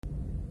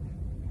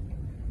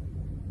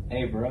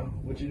Hey, bro,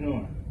 what you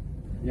doing?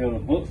 Yo, the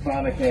book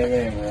finally came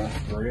in, bro.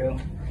 For real?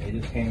 It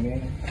just came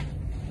in?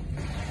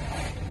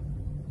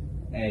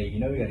 Hey, you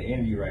know we got an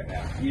interview right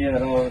now. Yeah,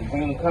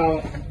 the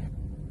comic.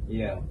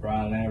 Yeah,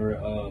 Brian Lambert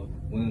of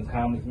Women's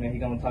Comics, man. He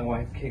gonna talk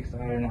about his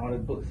Kickstarter and all the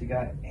books he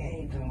got.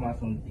 And he talking about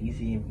some DC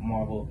and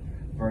Marvel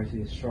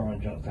versus Shore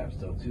and Junk type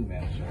stuff too,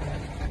 man.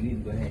 So we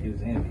need to go ahead and do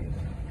this interview.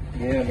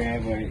 Yeah,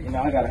 man, but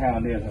I gotta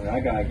handle this, man.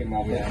 I gotta get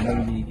my book. I know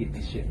you need to get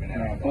this shit,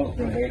 man. I'm supposed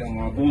to wait on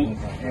my book,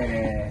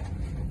 and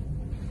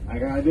I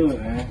gotta do it,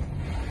 man.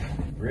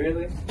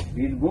 Really?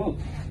 These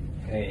books.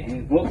 Hey,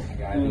 these books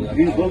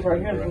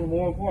right here are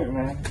more important,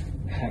 man.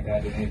 I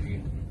gotta do an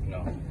interview,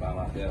 by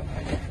myself,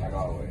 like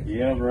always.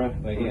 Yeah, bro.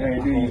 But yeah, I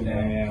hope,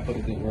 man, I put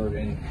a good word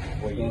in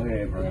for you. Go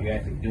ahead, bro. You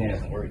actually doing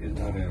some work this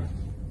time.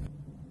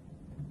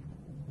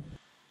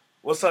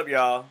 What's up,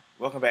 y'all?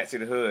 Welcome back to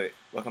the Hood.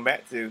 Welcome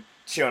back to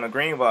Chill on the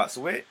Green Box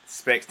with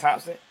Specs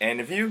Thompson and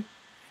The View.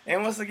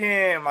 And once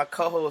again, my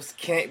co-host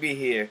can't be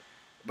here.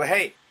 But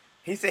hey,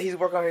 he said he's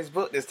working on his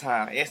book this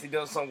time. He actually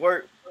doing some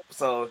work,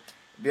 so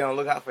be on the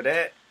lookout for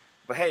that.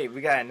 But hey,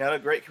 we got another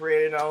great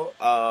creator,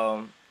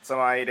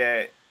 somebody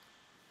that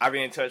I've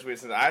been in touch with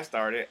since I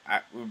started.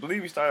 We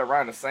believe we started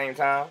around the same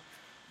time,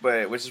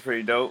 which is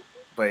pretty dope.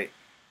 But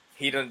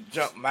he done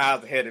jumped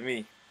miles ahead of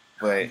me.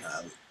 But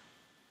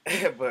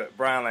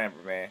Brian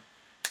Lambert, man.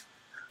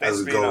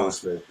 How's it going,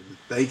 man?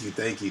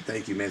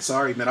 Thank you, man.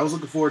 Sorry, man. I was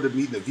looking forward to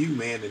meeting The View,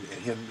 man, and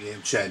him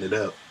chatting it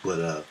up.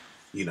 But,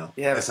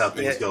 that's how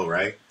things go,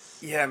 right?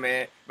 Yeah,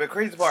 man. But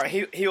crazy part,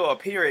 he'll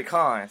appear at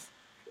cons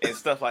and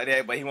stuff like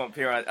that, but he won't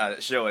appear on a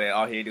show that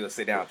all he'd do is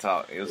sit down and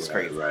talk. It was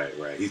crazy.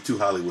 Right. He's too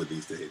Hollywood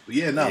these days. But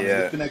man,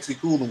 it's been actually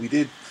cool, and we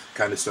did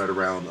kind of start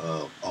around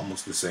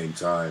almost the same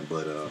time.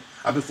 But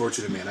I've been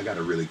fortunate, man. I got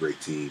a really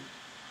great team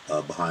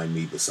behind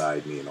me,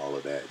 beside me, and all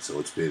of that. So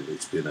it's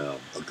been a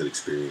good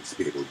experience to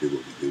be able to do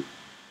what we do.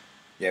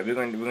 Yeah, we're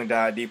gonna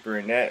dive deeper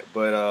in that.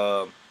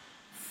 But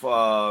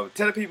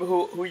tell the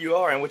people who you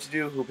are and what you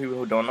do, people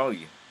who don't know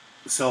you.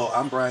 So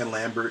I'm Brian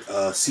Lambert,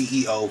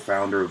 CEO,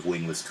 founder of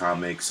Wingless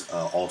Comics,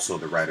 also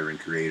the writer and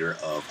creator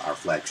of our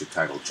flagship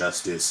title,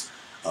 Justice,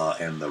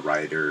 and the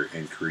writer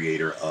and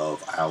creator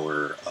of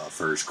our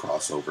first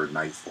crossover,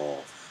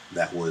 Nightfall.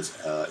 That was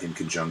in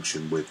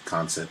conjunction with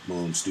Concept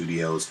Moon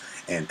Studios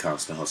and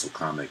Constant Hustle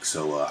Comics.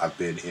 So I've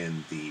been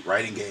in the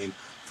writing game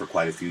for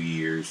quite a few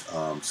years,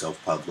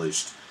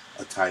 self-published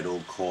a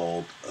title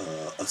called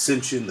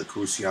Ascension, the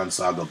Crucian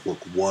Saga Book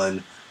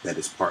 1, that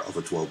is part of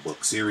a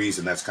 12-book series,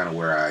 and that's kind of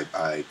where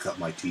I cut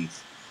my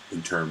teeth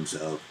in terms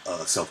of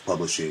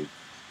self-publishing,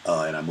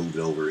 and I moved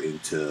over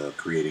into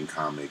creating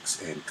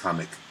comics and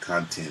comic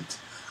content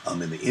in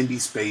the indie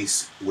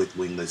space with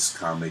Wingless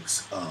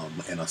Comics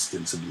and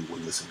ostensibly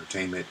Wingless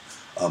Entertainment,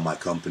 my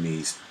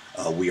companies.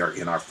 We are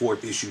in our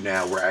 4th issue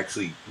now.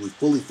 We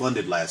fully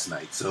funded last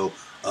night. So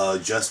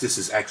Justice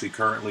is actually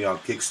currently on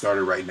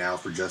Kickstarter right now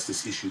for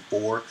Justice issue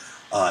 4,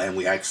 and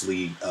we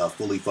actually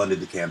fully funded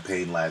the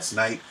campaign last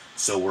night.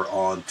 So we're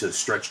on to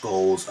stretch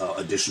goals,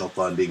 additional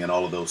funding, and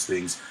all of those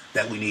things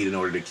that we need in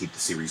order to keep the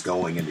series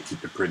going and to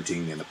keep the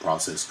printing and the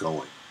process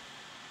going.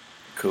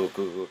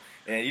 Cool.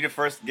 And you the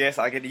first guest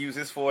I get to use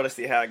this for. Let's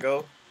see how it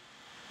go.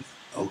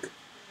 Okay.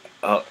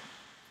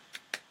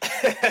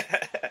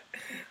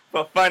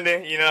 For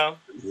funding, Yeah,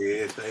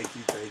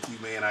 thank you,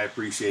 man. I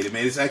appreciate it,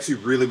 man. It's actually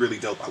really, really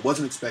dope. I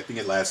wasn't expecting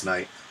it last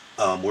night.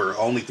 We're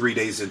only 3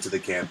 days into the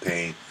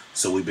campaign,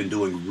 so we've been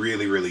doing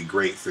really, really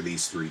great for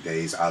these 3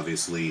 days.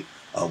 Obviously,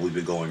 we've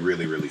been going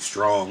really, really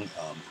strong,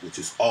 which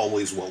is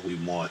always what we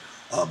want.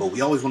 But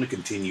we always want to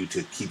continue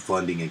to keep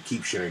funding and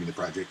keep sharing the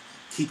project,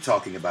 keep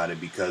talking about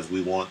it, because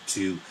we want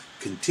to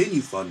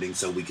continue funding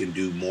so we can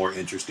do more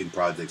interesting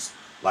projects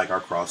like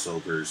our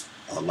crossovers,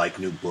 like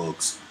new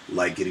books,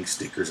 like getting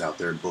stickers out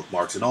there and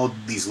bookmarks, and all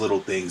these little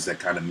things that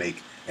kind of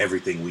make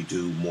everything we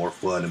do more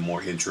fun and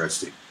more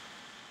interesting.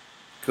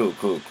 Cool.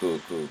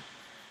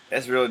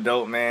 That's real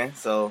dope, man.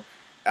 So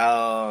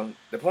the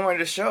point of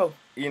the show,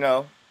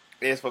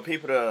 is for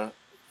people to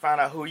find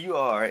out who you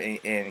are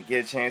and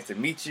get a chance to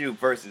meet you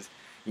versus,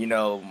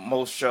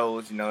 most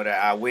shows, that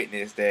I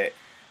witnessed that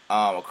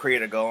a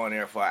creator go on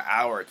there for an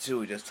hour or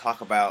two, just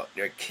talk about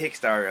their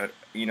Kickstarter,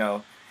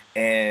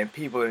 and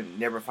people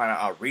never find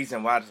out a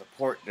reason why to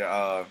support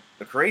the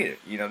creator.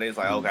 They're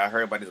like, okay, I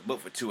heard about this book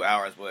for 2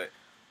 hours, but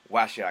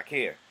why should I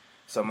care?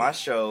 So my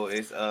show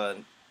is to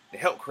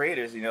help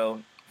creators,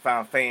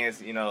 find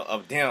fans,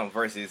 of them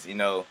versus,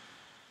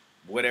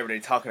 whatever they're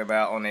talking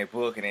about on their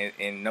book,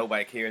 and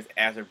nobody cares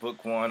after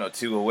book 1 or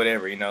 2 or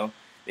whatever.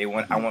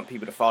 I want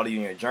people to follow you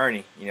in your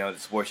journey, to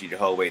support you the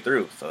whole way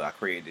through. So I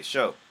created this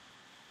show,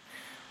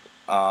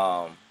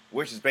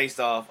 which is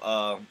based off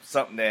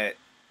something that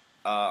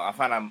I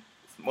find out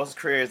most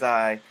creators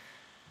I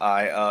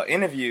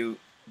interviewed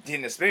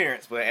didn't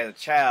experience, but as a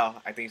child,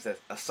 I think it's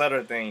a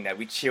subtle thing that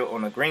we chill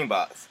on the green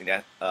box,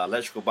 that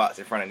electrical box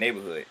in front of the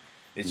neighborhood.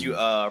 Did you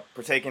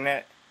partake in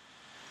that?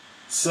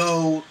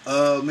 So,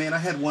 man, I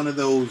had one of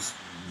those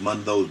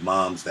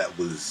moms that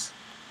was,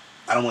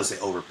 I don't want to say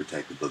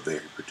overprotective, but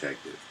very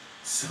protective.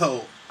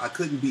 So I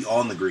couldn't be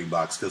on the green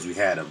box because we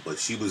had them, but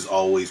she was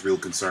always real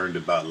concerned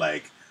about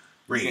like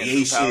You getting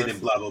radiation superpowers?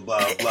 and blah blah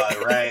blah blah.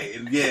 Right?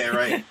 And yeah,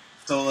 right.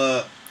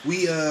 So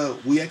we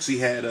actually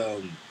had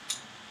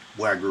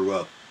where I grew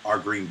up. Our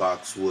green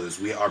box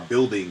was our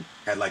building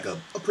had like a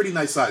pretty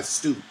nice sized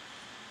stoop.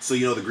 So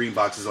the green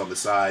box is on the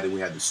side, and we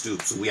had the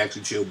stoop. So we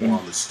actually chilled more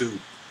on the stoop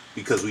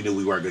because we knew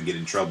we weren't gonna get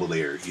in trouble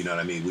there. You know what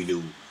I mean? We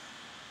knew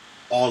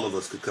all of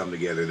us could come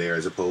together there,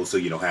 as opposed to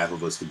half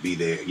of us could be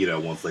there,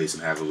 one place,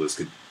 and half of us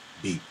could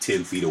be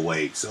 10 feet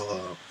away.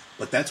 So,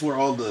 but that's where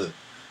all the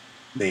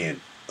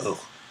man.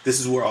 Oh,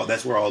 that's where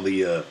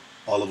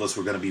all of us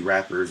were gonna be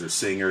rappers or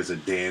singers or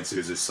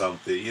dancers or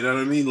something. You know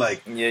what I mean?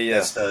 Like Yeah, yeah.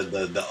 that's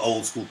the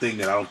old school thing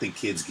that I don't think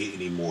kids get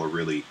anymore.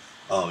 Really,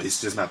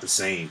 it's just not the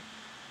same.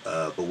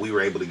 But we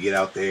were able to get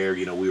out there.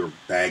 We were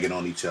bagging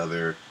on each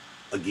other.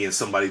 Again,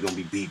 somebody's gonna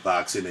be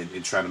beatboxing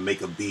and trying to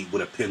make a beat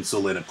with a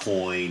pencil and a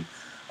coin.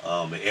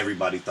 And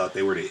everybody thought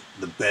they were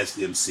the best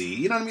MC.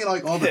 You know what I mean?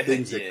 Like all the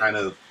things that Yeah. kind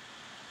of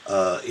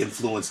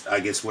influenced, I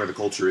guess, where the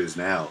culture is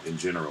now in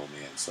general,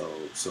 man.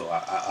 So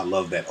I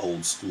love that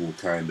old school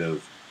kind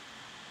of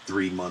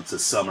 3 months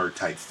of summer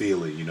type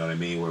feeling. You know what I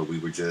mean? Where we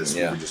were just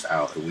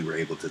out and we were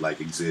able to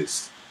like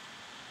exist.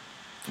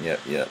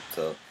 Yep.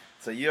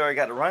 So you already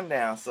got the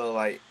rundown. So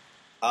like,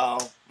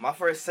 my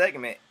first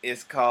segment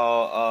is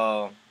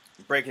called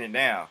breaking it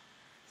down.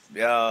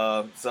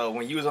 So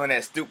when you was on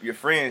that stoop, your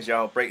friends,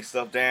 y'all break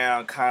stuff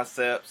down,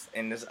 concepts,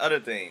 and there's other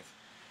things.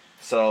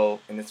 So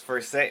in this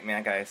first segment,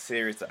 I got a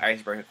series of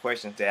icebreaker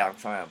questions that I'm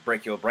trying to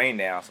break your brain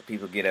down so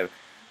people get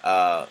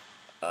a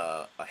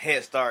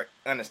head start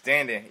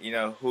understanding,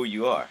 who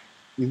you are.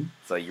 Mm-hmm.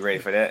 So you ready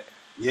for that?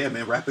 Yeah,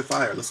 man. Rapid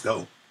fire. Let's go.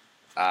 All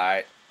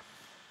right.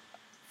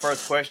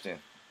 First question: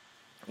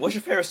 what's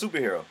your favorite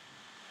superhero?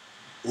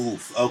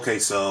 Oof. Okay,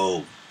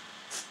 so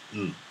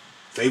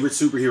favorite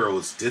superhero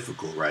is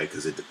difficult, right?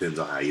 Because it depends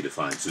on how you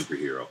define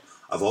superhero.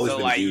 I've always So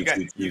been like huge.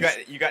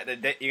 you got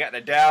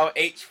the dial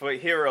H for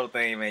hero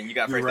thing, man. You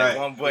got to You're press right.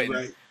 that one button.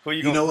 Right. Who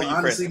you gonna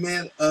Honestly, pressing?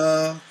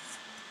 man,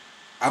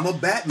 I'm a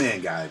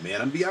Batman guy, man.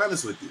 I'm gonna be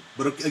honest with you.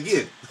 But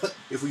again,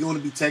 if we want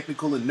to be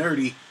technical and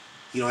nerdy,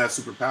 he don't have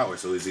superpowers,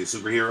 so is he a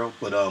superhero?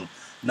 But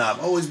I've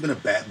always been a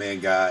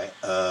Batman guy.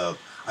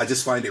 I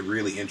just find it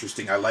really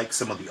interesting. I like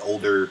some of the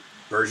older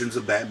versions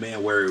of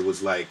Batman where it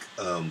was like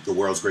the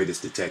world's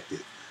greatest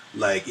detective.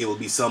 Like it would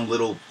be some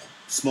little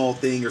small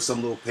thing or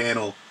some little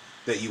panel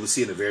that you would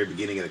see in the very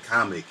beginning of the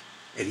comic,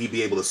 and he'd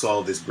be able to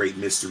solve this great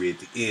mystery at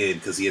the end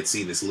because he had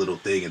seen this little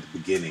thing at the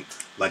beginning.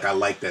 Like I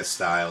like that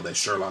style, that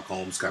Sherlock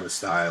Holmes kind of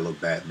style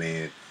of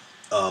Batman,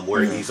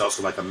 where he's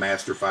also like a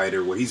master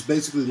fighter, where he's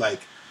basically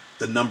like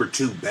the number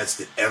 2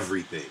 best at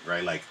everything,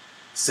 right? Like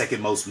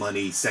second most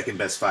money, second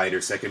best fighter,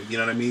 second, you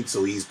know what I mean?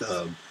 So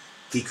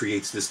he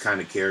creates this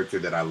kind of character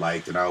that I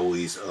liked, and I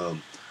always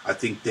I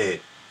think that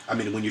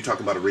when you're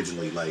talking about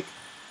originally, like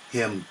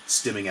him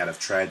stemming out of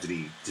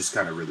tragedy just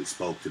kind of really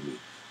spoke to me.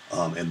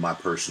 And my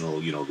personal,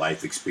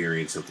 life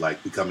experience of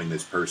like becoming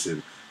this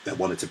person that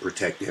wanted to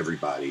protect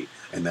everybody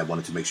and that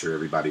wanted to make sure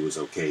everybody was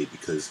okay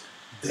because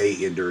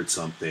they endured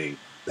something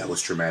that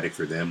was traumatic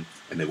for them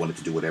and they wanted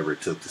to do whatever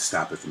it took to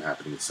stop it from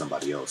happening to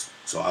somebody else.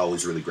 So I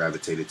always really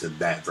gravitated to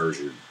that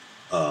version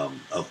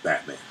of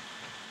Batman.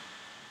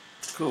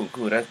 Cool.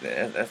 That's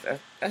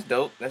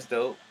dope. That's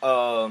dope.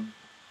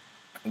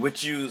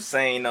 What you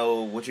saying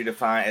though? What you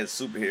define as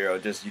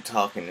superhero? Just you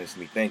talking, just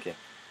me thinking.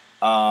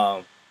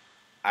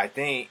 I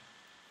think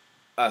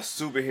a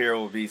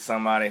superhero would be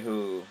somebody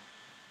who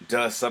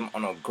does something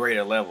on a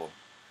greater level,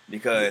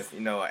 because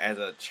as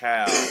a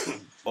child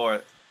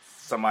or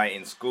somebody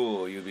in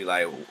school, you'd be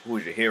like,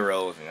 who's your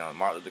heroes?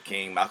 Martin Luther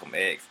King, Malcolm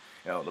X,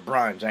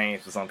 LeBron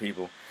James for some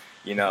people.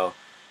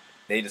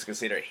 They just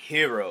consider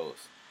heroes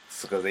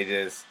because they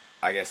just,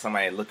 I guess,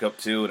 somebody to look up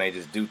to and they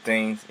just do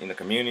things in the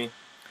community.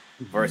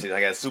 Versus, I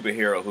guess,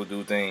 superhero who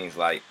do things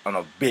like on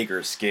a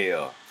bigger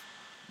scale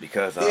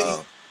because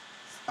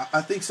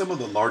I think some of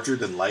the larger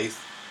than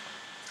life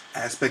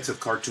aspects of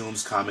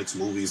cartoons, comics,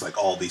 movies,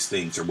 like all these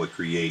things are what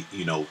create,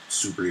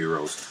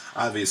 superheroes.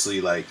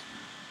 Obviously, like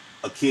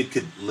a kid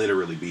could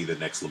literally be the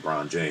next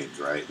LeBron James,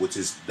 right?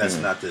 That's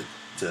not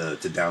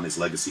to down his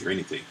legacy or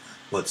anything,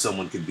 but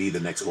someone can be the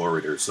next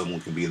orator.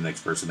 Someone can be the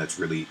next person that's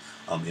really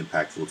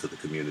impactful to the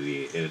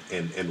community.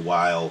 And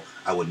while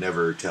I would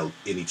never tell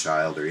any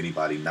child or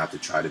anybody not to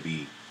try to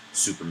be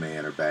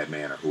Superman or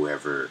Batman or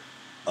whoever,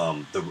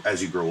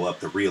 as you grow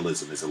up, the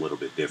realism is a little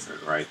bit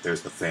different, right?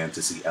 There's the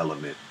fantasy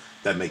element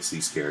that makes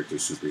these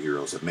characters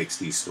superheroes, that makes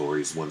these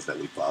stories ones that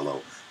we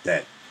follow,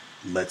 that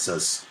lets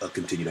us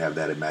continue to have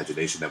that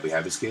imagination that we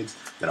have as kids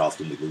that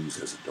often we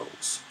lose as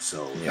adults.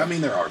 So,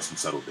 there are some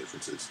subtle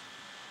differences.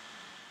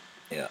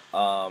 Yeah.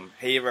 Have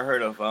you ever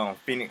heard of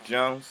Phoenix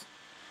Jones?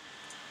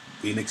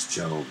 Phoenix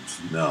Jones?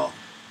 No,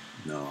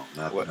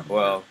 not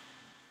well,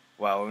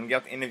 when you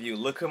get the interview,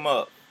 look him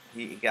up.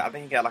 I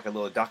think he got like a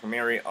little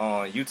documentary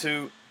on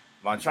YouTube.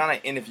 But I'm trying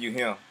to interview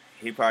him.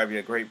 He'd probably be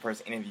a great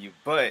person to interview,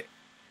 but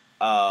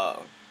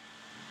I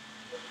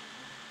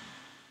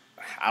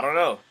don't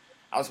know.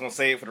 I was gonna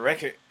say it for the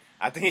record.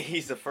 I think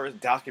he's the first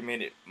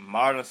documented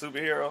modern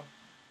superhero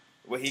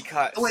where he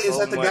caught Wait, is so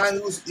that the much. guy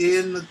who's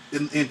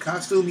in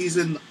costume? He's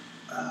in.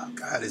 Oh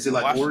God, is it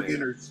like Washington.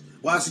 Oregon or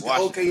Washington?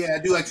 Washington. Okay, yeah, I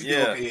do actually.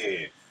 Yeah.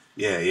 Okay,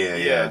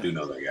 yeah. I do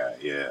know that guy.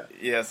 Yeah.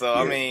 Yeah. So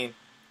I mean,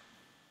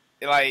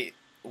 like,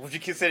 would you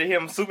consider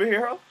him a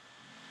superhero?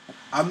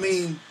 I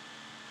mean,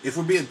 if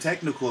we're being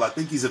technical, I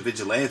think he's a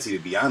vigilante. To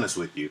be honest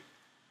with you,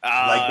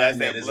 like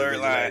Batman is a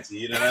vigilante.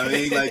 You know what I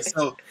mean? Like,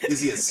 so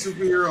is he a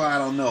superhero? I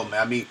don't know,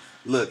 man. I mean,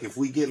 look, if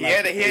we get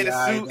like he had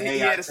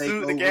a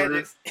suit, the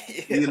gadgets.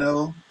 You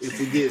know, if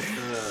we get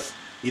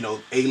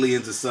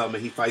aliens or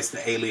something, he fights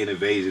the alien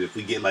invasion. If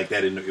we get like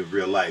that in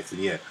real life,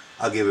 then yeah,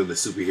 I'll give him the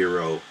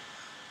superhero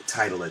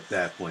title at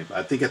that point. But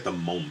I think at the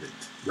moment,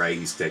 right,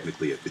 he's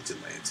technically a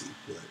vigilante,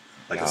 but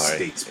like a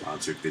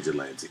state-sponsored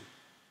vigilante.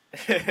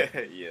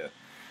 Yeah.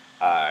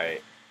 All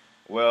right.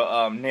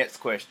 Well, next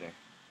question.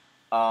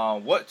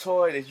 What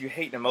toy did you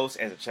hate the most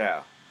as a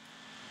child?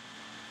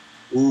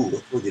 Ooh,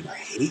 what toy did I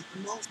hate the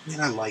most?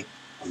 Man, I like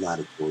a lot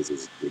of toys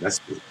as a kid. That's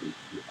good.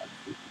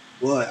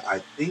 But I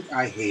think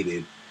I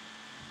hated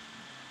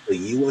the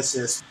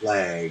USS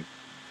Flag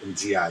from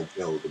G.I.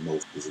 Joe the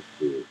most as a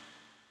kid.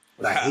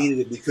 But I hated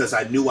it because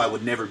I knew I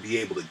would never be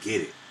able to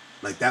get it.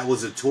 Like, that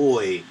was a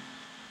toy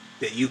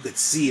that you could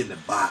see in the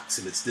box,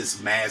 and it's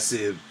this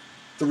massive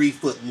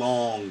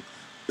 3-foot-long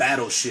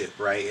battleship,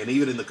 right? And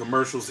even in the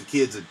commercials, the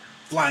kids are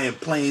flying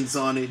planes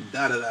on it, and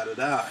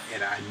da-da-da-da-da.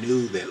 And I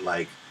knew that,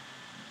 like,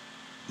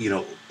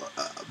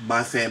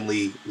 my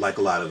family, like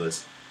a lot of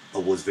us,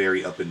 was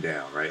very up and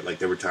down, right? Like,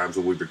 there were times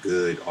when we were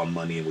good on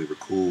money and we were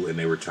cool, and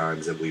there were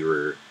times that we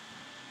were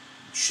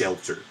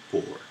shelter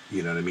poor.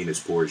 You know what I mean? As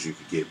poor as you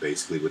could get,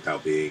 basically,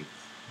 without being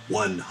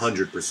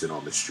 100%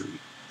 on the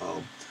street.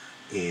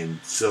 And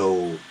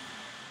so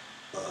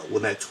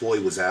when that toy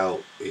was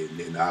out,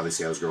 and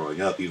obviously I was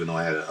growing up, even though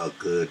I had a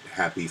good,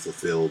 happy,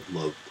 fulfilled,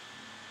 loved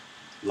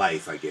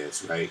life, I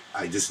guess, right?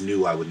 I just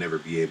knew I would never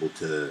be able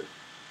to,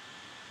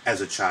 as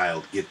a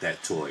child, get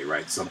that toy,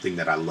 right? Something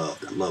that I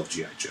loved. I loved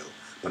G.I. Joe.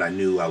 But I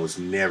knew I was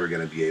never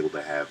going to be able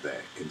to have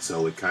that. And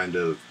so it kind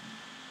of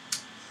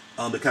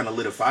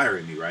lit a fire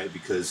in me, right?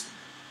 Because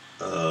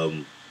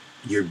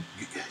you're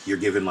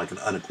given like an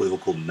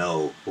unequivocal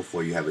no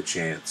before you have a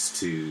chance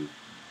to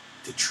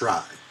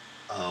try.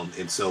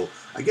 And so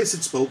I guess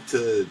it spoke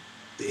to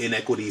the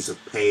inequities of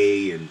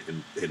pay and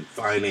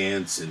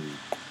finance and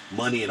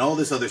money and all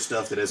this other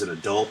stuff that as an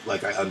adult,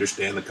 like, I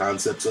understand the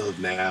concepts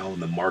of now,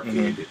 and the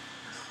market,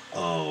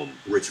 and,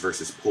 rich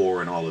versus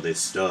poor and all of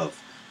this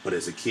stuff. But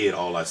as a kid,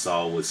 all I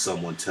saw was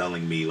someone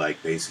telling me,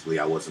 like, basically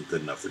I wasn't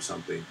good enough for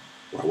something,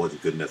 or I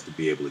wasn't good enough to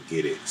be able to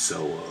get it.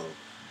 So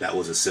that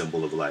was a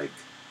symbol of, like,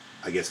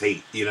 I guess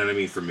hate, you know what I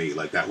mean, for me.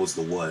 Like, that was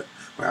the one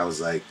where I was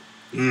like,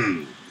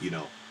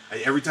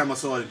 every time I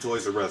saw it in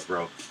Toys R Us,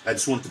 bro, I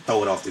just wanted to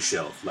throw it off the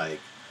shelf. Like,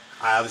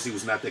 I obviously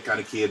was not that kind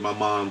of kid. My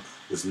mom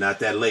was not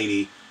that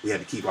lady. We had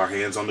to keep our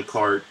hands on the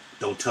cart,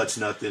 don't touch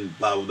nothing,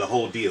 blah, blah, the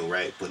whole deal,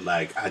 right? But,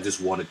 like, I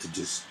just wanted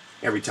to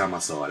every time I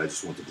saw it, I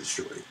just wanted to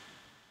destroy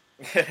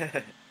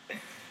it.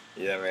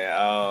 Yeah,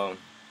 man.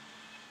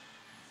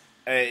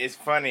 It's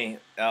funny.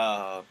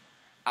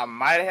 I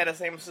might have had the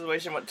same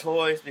situation with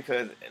toys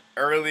because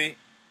early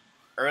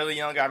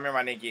young, I remember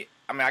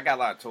I got a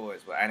lot of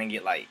toys, but I didn't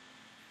get, like,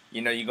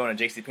 you go in a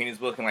JCPenney's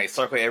book and, like,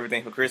 circle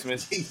everything for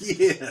Christmas.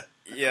 Yeah.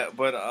 Yeah,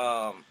 but,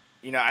 I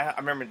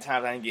remember the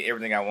times I didn't get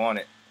everything I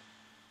wanted.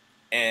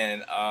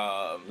 And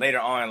later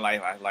on in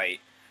life,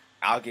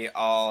 I'll get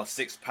all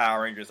 6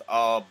 Power Rangers,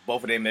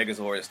 both of them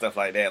Megazords and stuff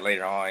like that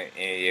later on,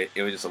 and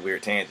it was just a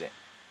weird tangent.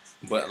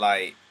 But,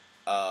 like,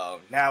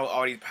 now with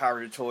all these Power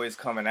Ranger toys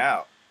coming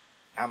out,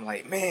 I'm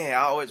like, man,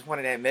 I always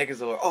wanted that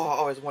Megazord. Oh, I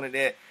always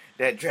wanted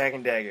that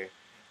Dragon Dagger.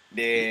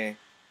 Then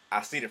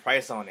I see the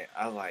price on it.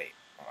 I was like,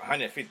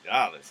 $150.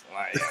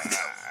 Like,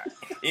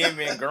 even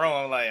being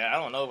grown, I'm like, I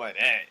don't know about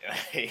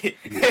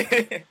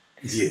that.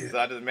 Yeah. So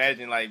I just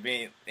imagine, like,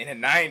 being in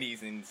the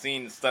 90s and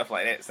seeing stuff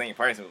like that, same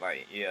price, was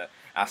like, yeah,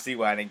 I see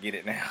why I didn't get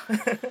it now.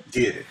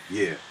 Yeah.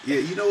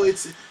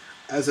 It's,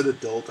 as an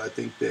adult, I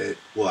think that,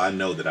 well, I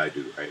know that I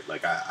do, right?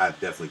 Like, I've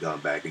definitely gone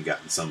back and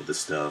gotten some of the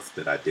stuff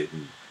that I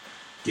didn't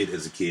get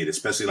as a kid,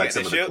 especially like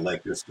some of the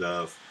collector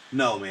stuff.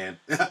 No, man.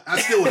 I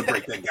still want to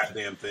break that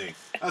goddamn thing.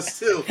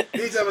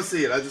 Anytime I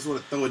see it, I just want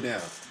to throw it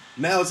down.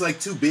 Now it's like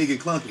too big and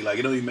clunky. Like,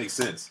 it don't even make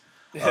sense.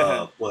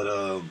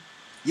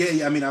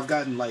 Yeah, I mean, I've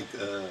gotten, like,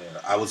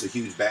 I was a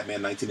huge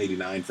Batman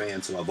 1989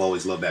 fan, so I've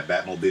always loved that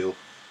Batmobile.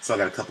 So I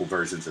got a couple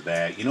versions of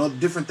that.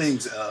 Different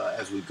things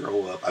as we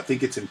grow up. I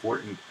think it's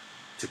important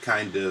to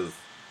kind of,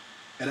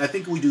 and I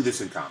think we do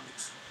this in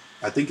comics,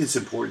 I think it's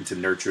important to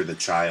nurture the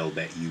child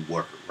that you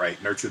were, right?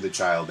 Nurture the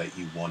child that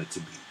you wanted to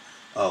be.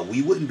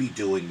 We wouldn't be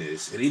doing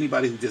this. And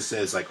anybody who just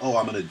says, like, oh,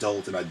 I'm an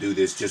adult and I do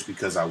this just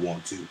because I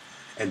want to,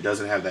 and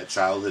doesn't have that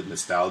childhood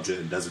nostalgia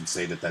and doesn't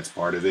say that that's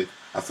part of it,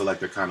 I feel like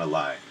they're kind of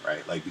lying,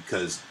 right? Like,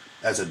 because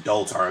as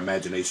adults, our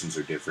imaginations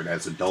are different.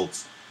 As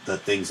adults, the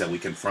things that we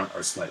confront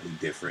are slightly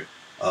different.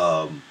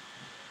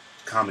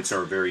 Comics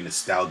are a very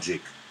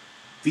nostalgic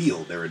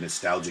field. They're a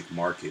nostalgic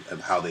market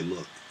of how they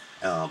look.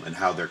 and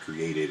how they're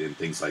created and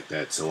things like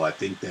that. So I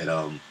think that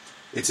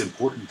it's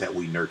important that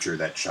we nurture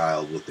that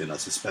child within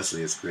us,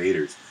 especially as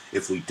creators.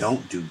 If we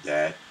don't do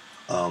that,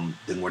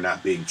 then we're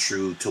not being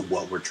true to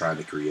what we're trying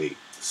to create.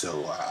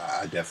 So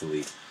I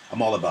definitely,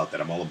 I'm all about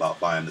that. I'm all about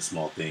buying the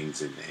small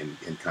things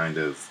and kind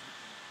of,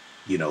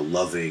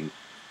 loving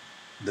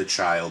the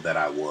child that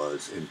I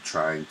was and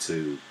trying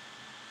to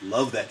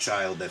love that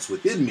child that's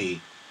within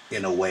me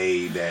in a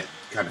way that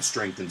kind of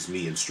strengthens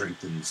me and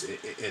strengthens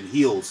and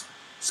heals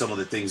some of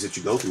the things that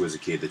you go through as a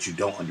kid that you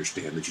don't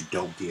understand, that you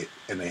don't get,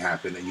 and they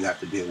happen and you have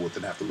to deal with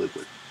and have to live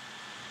with.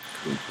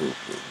 Cool.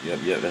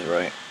 Yep, that's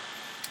right.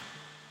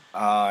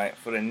 All right,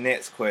 for the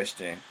next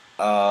question,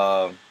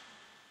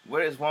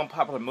 what is one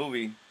popular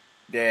movie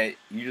that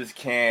you just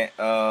can't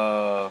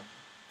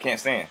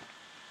stand?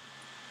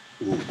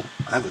 Ooh,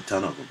 I have a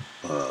ton of them.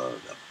 A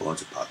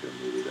bunch of popular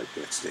movies I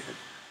can't stand.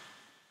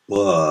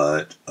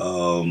 But,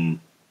 I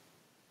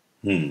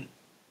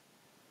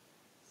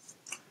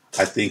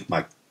think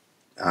I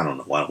don't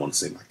know, I don't want to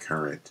say my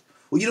current.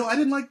 Well, I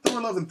didn't like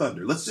Thor: Love and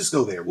Thunder. Let's just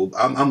go there. Well,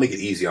 I'll make it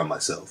easy on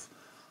myself.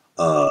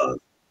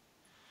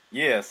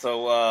 Yeah.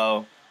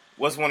 So,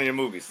 what's one of your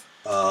movies?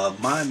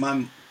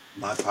 My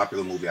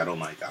popular movie I don't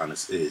like,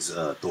 honest, is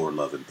Thor: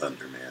 Love and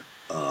Thunder, man.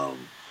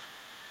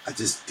 I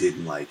just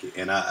didn't like it,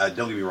 and I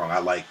don't get me wrong, I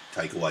like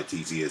Taika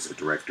Waititi as a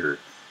director.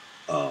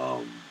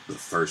 The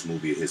first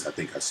movie of his I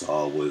think I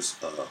saw was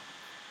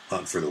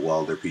Hunt for the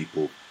Wilder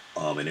People,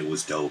 and it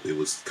was dope. It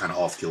was kind of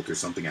off kilter,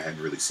 something I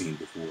hadn't really seen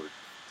before.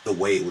 The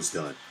way it was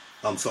done.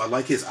 So I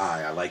like his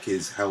eye. I like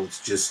how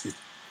it's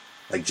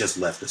like just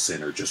left of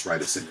center, just right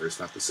of center. It's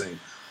not the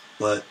same,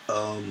 but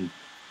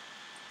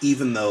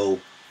even though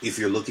if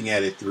you're looking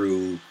at it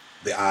through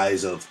the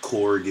eyes of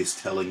Korg is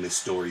telling this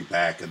story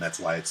back, and that's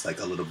why it's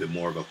like a little bit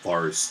more of a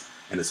farce,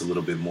 and it's a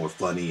little bit more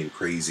funny and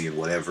crazy and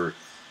whatever.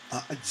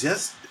 I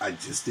just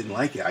didn't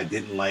like it. I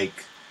didn't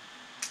like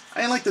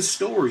the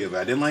story of it.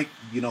 I didn't like,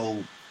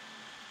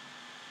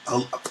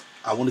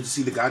 I wanted to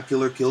see the God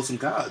Killer kill some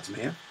gods,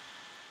 man.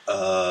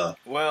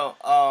 Well,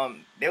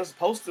 they were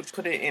supposed to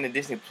put it in a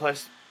Disney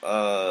Plus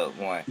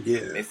one.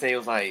 Yeah. They say it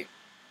was like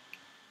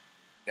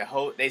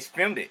they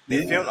filmed it.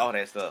 They filmed all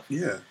that stuff.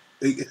 Yeah.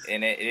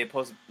 And it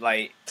posted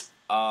like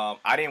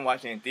I didn't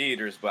watch it in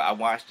theaters, but I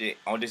watched it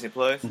on Disney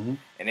Plus, and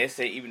they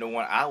say even the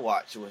one I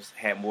watched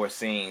had more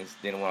scenes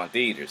than the one on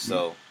theaters.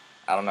 So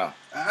I don't know.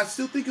 I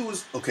still think it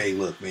was okay.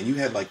 Look, man, you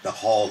had like the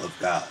Hall of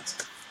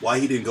Gods. Why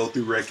he didn't go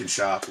through Wreck and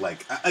Shop?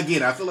 Like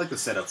again, I feel like the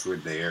setups were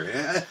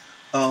there.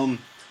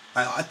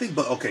 I think,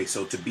 but okay.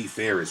 So to be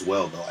fair as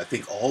well, though, I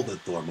think all the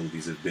Thor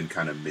movies have been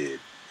kind of mid,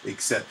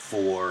 except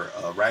for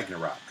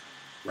Ragnarok.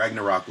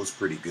 Ragnarok was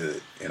pretty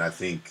good, and I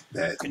think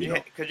that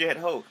because you had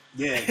Hulk.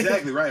 Yeah,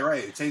 exactly.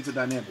 right. It changed the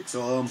dynamic.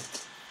 So,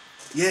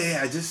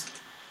 I just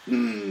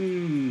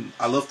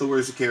I love Thor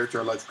as a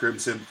character. I like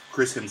Chris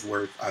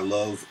Hemsworth. I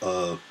love,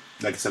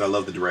 like I said, I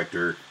love the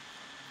director.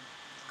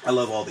 I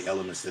love all the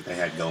elements that they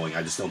had going.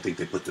 I just don't think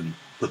they put them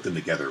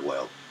together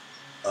well.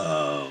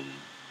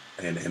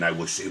 And I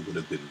wish it would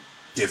have been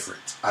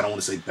different. I don't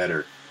want to say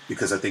better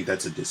because I think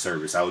that's a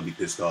disservice. I would be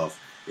pissed off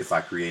if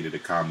I created a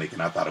comic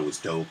and I thought it was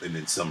dope, and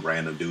then some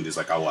random dude is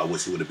like, "Oh, I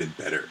wish it would have been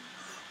better.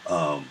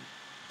 I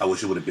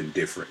wish it would have been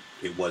different.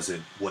 It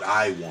wasn't what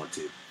I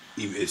wanted."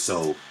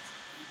 So,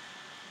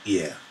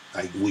 yeah,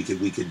 we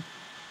could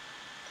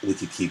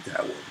keep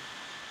that one,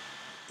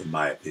 in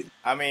my opinion.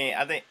 I mean,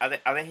 I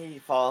think he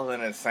falls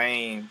in the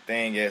same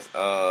thing as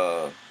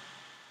I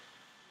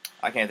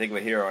can't think of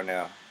a hero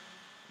now,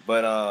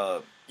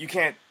 but you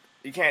can't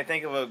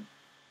think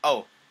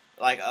of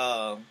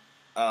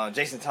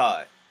Jason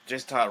Todd.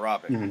 Jason Todd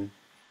Robin. Mm-hmm.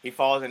 He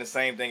falls in the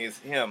same thing as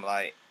him.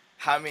 Like,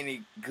 how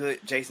many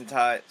good Jason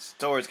Todd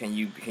stories can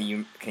you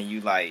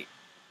like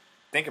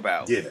think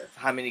about? Yeah.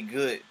 How many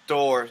good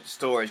Thor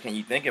stories can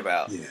you think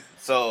about? Yeah.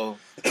 So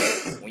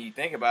when you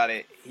think about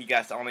it, he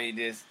got only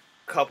this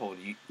couple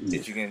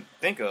that you can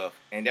think of,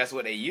 and that's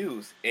what they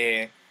use.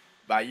 And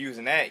by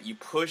using that, you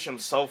push him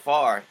so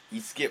far, he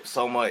skips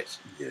so much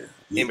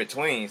in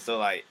between. So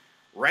like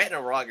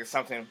Ragnarok is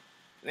something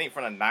I think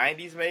from the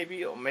 90s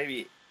maybe, or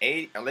maybe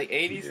late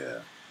 80s. Yeah.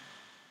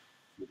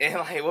 And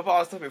like with all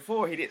the stuff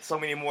before, he did so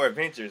many more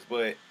adventures,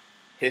 but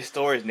his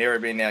story's never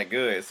been that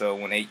good. So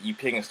when you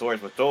picking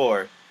stories for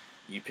Thor,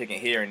 you picking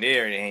here and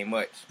there, it ain't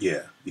much.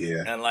 Yeah.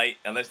 And like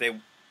unless they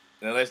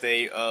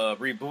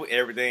reboot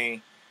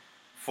everything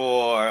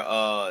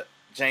for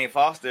Jane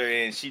Foster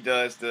and she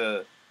does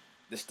the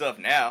stuff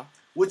now.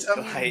 Which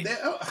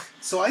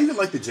so I even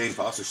like the Jane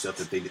Foster stuff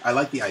that they did. I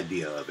like the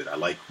idea of it. I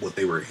like what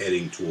they were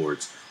heading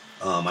towards.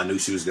 I knew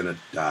she was gonna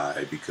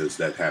die because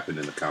that happened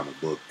in the comic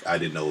book. I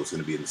didn't know it was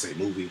gonna be in the same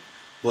movie.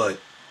 But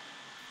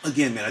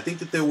again, man, I think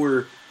that there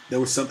were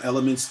some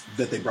elements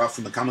that they brought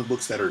from the comic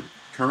books that are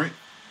current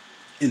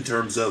in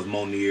terms of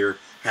Mjolnir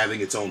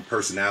having its own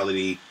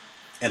personality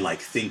and like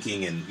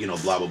thinking and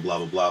blah blah blah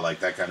blah blah,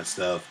 like that kind of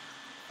stuff.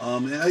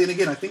 And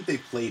again, I think they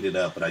played it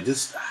up, but it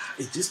just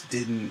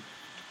didn't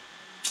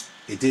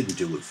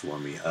do it for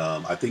me.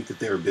 I think that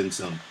there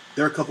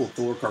are a couple of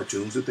Thor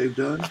cartoons that they've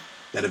done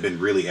that have been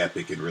really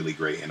epic and really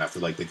great. And I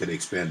feel like they could have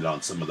expanded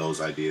on some of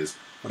those ideas.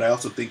 But I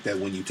also think that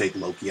when you take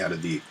Loki out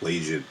of the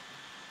equation,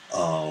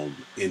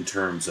 in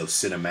terms of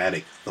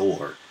cinematic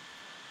Thor,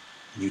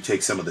 you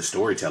take some of the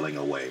storytelling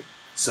away.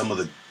 Some of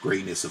the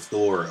greatness of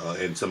Thor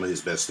and some of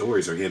his best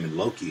stories are him and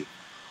Loki,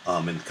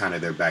 and kind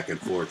of their back and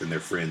forth and their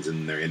friends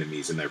and their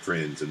enemies and their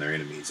friends and their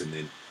enemies, and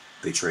then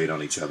they trade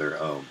on each other.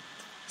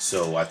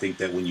 So I think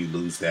that when you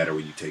lose that or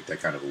when you take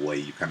that kind of away,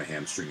 you kind of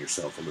hamstring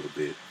yourself a little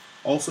bit.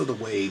 Also, the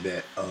way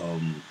that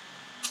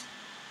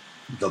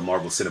the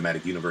Marvel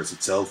Cinematic Universe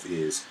itself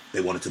is,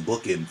 they wanted to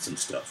book in some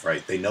stuff,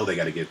 right? They know they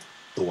got to get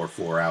Thor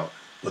 4 out,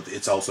 but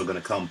it's also going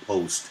to come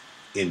post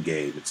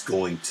Endgame. It's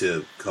going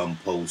to come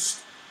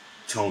post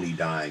Tony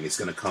dying. It's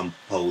going to come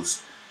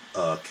post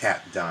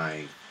Cap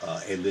dying,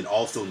 and then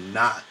also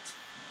not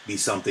be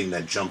something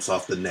that jumps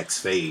off the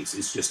next phase.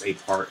 It's just a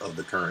part of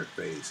the current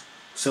phase.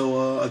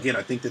 So again,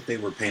 I think that they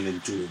were painted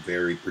into a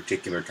very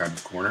particular kind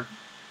of corner,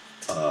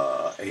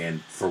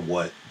 and for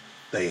what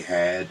they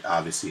had,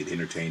 obviously it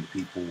entertained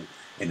people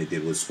and it did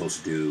what it was supposed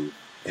to do,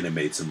 and it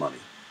made some money.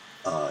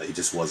 It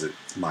just wasn't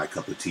my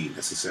cup of tea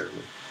necessarily.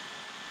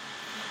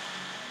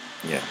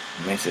 Yeah,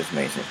 makes sense.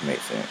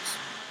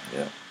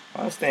 Yeah, I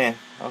understand.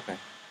 Okay.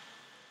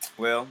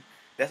 Well,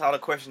 that's all the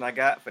questions I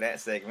got for that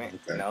segment.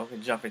 Okay. We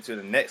can jump into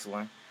the next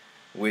one,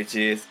 which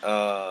is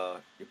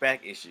your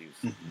back issues.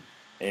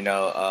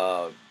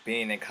 Mm-hmm.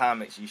 Being in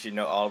comics, you should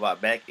know all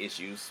about back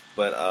issues.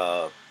 But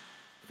for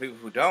people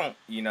who don't,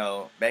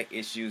 back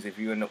issues, if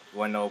you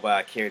want to know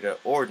about a character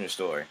origin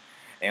story.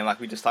 And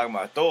like we just talking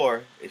about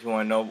Thor, if you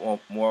want to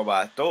know more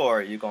about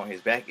Thor, you go on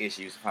his back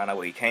issues to find out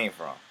where he came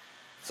from.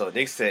 So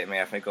this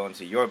segment, I think, go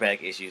into your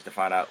back issues to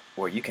find out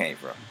where you came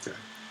from.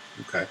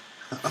 Okay.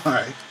 All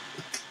right.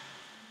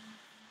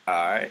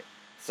 All right.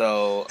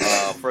 So,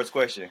 first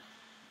question.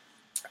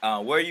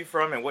 Where are you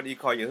from and what do you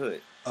call your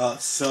hood?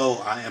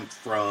 So I am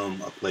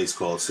from a place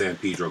called San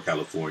Pedro,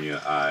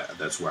 California.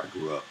 That's where I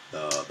grew up.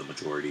 The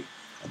majority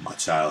of my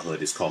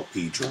childhood is called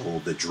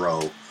Pedro, the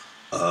Dro.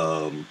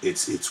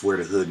 It's where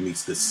the hood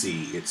meets the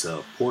sea. It's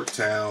a port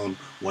town,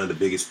 one of the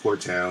biggest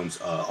port towns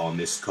on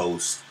this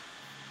coast.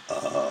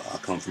 I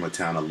come from a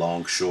town of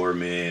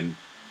longshoremen,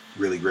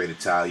 really great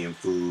Italian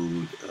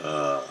food,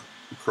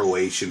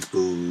 Croatian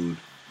food.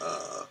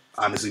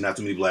 Honestly, not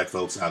too many black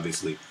folks,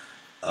 obviously.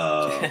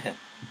 But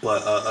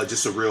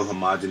just a real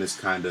homogenous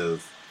kind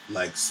of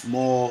like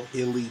small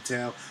hilly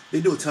town. They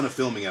do a ton of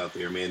filming out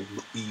there, man.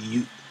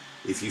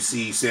 If you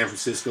see San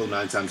Francisco,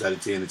 9 times out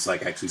of 10, it's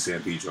like actually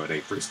San Pedro. It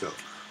ain't Frisco.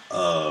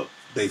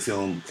 They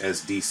film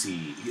as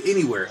DC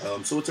anywhere.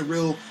 So it's a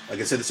real,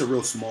 like I said, it's a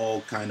real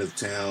small kind of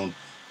town,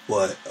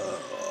 but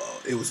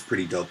it was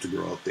pretty dope to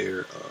grow up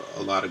there.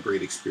 A lot of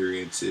great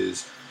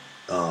experiences.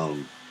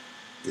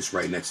 It's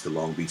right next to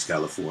Long Beach,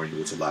 California,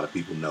 which a lot of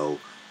people know.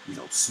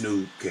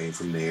 Snoop came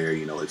from there,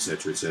 et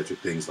cetera,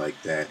 things like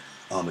that.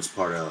 It's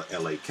part of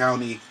LA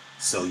County,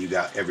 so you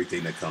got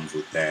everything that comes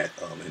with that,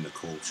 and the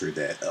culture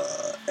that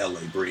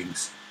LA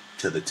brings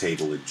to the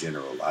table in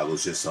general. I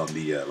was just on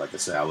the, like I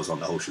said, I was on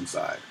the ocean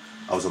side.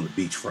 I was on the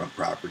beachfront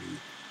property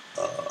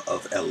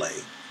of LA,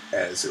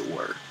 as it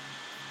were.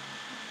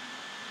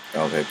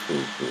 Okay,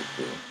 cool.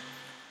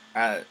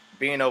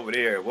 Being over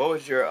there, what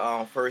was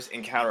your first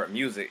encounter with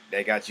music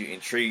that got you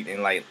intrigued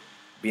and like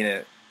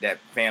being that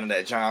fan of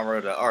that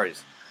genre, the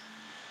artist?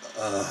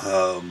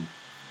 So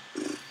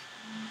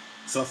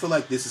I feel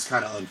like this is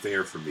kind of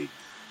unfair for me,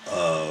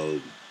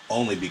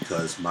 only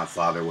because my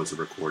father was a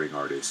recording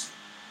artist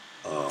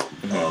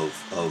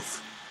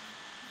of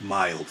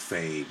mild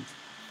fame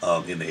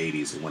in the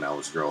 80s and when I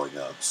was growing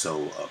up.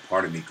 So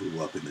part of me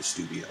grew up in the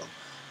studio.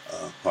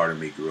 Part of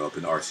me grew up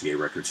in RCA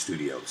Record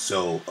Studio.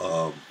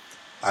 So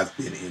I've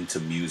been into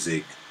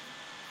music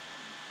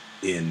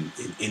in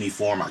any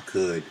form I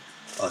could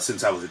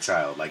since I was a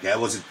child. Like, I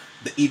wasn't,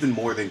 even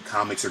more than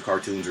comics or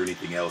cartoons or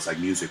anything else, like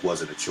music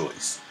wasn't a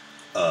choice.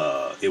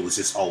 It was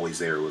just always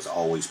there. It was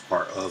always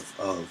part of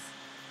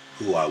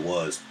who I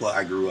was. But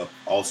I grew up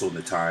also in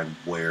the time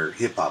where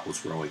hip hop was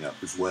growing up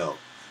as well.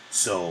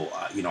 So,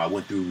 I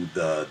went through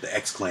the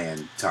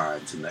X-Clan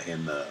times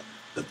and the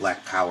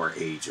Black Power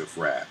age of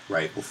rap,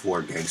 right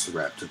before gangster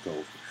rap took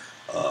over.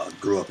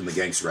 Grew up in the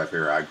gangster rap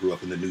era. I grew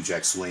up in the New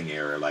Jack Swing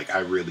era. Like, I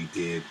really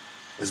did.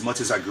 As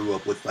much as I grew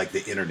up with like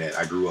the internet,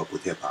 I grew up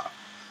with hip hop.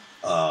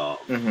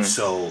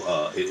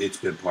 So it's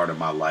been part of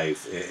my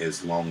life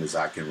as long as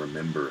I can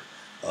remember.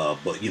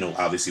 But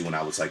obviously when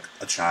I was like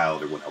a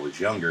child or when I was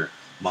younger,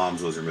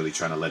 moms wasn't really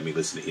trying to let me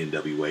listen to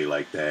NWA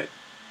like that.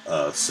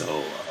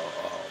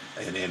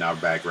 And in our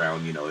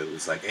background, it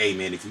was like, hey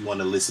man, if you want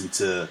to listen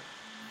to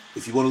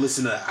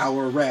an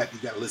hour of rap, you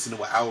got to listen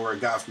to an hour of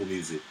gospel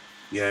music.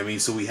 You know what I mean?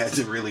 So we had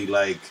to really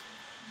like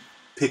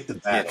pick the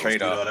battles. You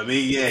know what I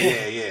mean?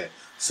 Yeah.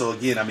 So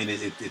again, I mean,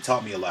 it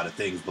taught me a lot of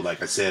things, but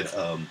like I said,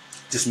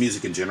 just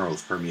music in general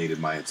has permeated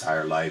my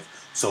entire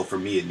life. So for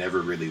me, it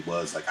never really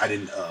was like, I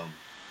didn't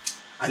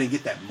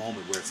get that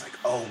moment where it's like,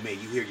 oh man,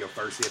 you hear your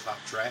first hip hop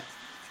track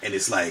and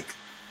it's like,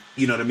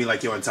 you know what I mean?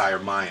 Like your entire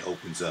mind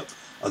opens up.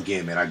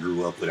 Again, man, I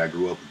grew up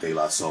with De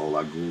La Soul.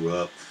 I grew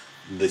up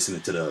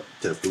listening to the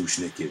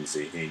Fushnikins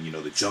and you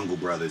know the Jungle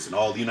Brothers and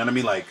all, you know what I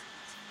mean, like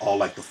all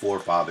like the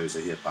forefathers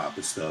of hip hop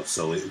and stuff.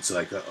 So it's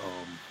like a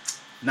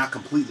not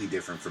completely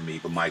different for me,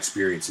 but my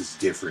experience is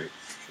different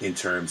in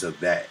terms of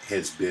that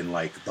has been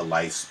like the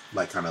life,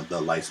 like kind of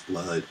the life's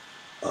blood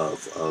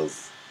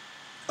of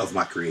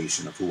my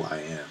creation of who I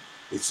am.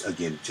 It's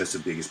again just the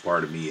biggest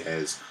part of me,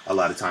 as a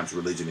lot of times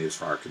religion is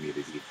for our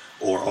community,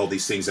 or all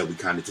these things that we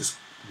kind of just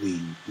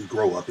we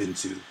grow up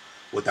into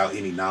without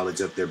any knowledge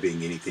of there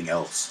being anything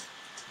else.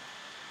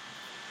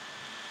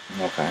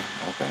 Okay.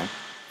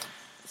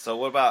 So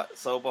what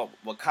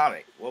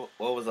comic? What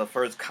was the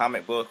first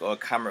comic book or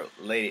comic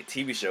related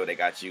TV show that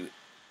got you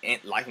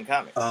liking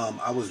comics?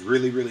 I was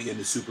really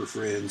into Super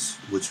Friends,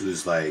 which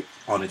was like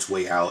on its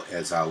way out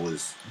as I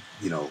was,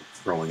 you know,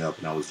 growing up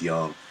and I was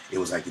young. It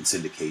was like in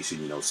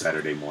syndication, you know,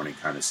 Saturday morning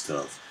kind of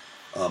stuff.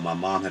 My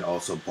mom had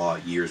also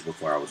bought, years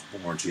before I was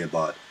born, she had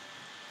bought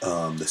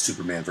the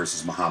Superman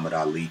versus Muhammad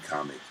Ali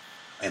comic.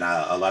 And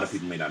a lot of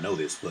people may not know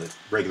this, but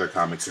regular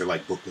comics are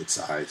like booklet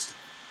sized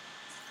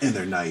and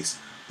they're nice.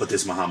 But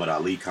this Muhammad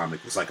Ali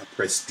comic was like a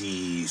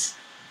prestige,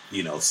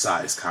 you know,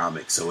 size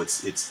comic. So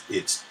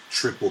it's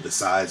triple the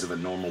size of a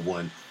normal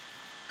one.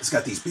 It's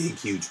got these big,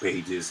 huge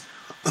pages.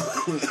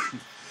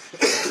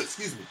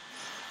 Excuse me.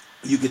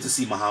 You get to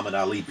see Muhammad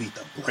Ali beat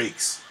the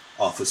brakes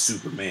off of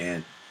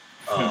Superman.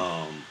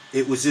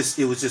 It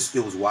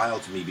was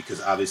wild to me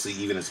because obviously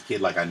even as a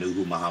kid, like I knew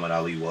who Muhammad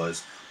Ali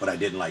was, but I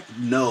didn't like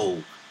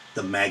know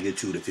the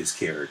magnitude of his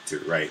character,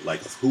 right? Like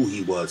of who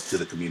he was to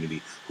the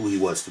community, who he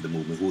was to the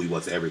movement, who he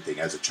was to everything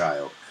as a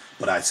child.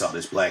 But I saw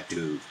this black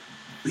dude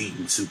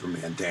beating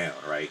Superman down,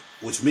 right?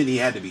 Which meant he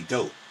had to be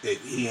dope.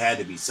 He had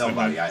to be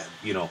somebody,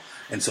 you know.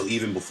 And so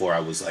even before I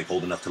was like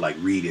old enough to like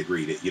read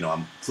it, you know,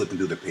 I'm flipping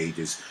through the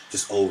pages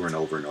just over and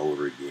over and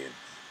over again.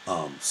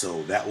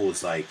 So that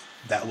was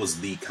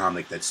the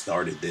comic that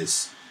started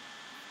this.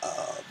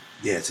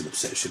 It's an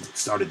obsession. It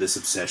started this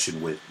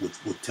obsession with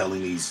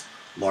telling these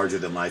larger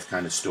than life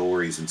kind of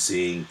stories and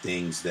seeing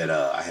things that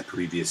I had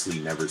previously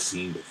never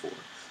seen before.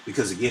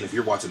 Because again, if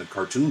you're watching the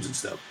cartoons and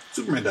stuff,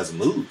 Superman doesn't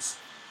lose,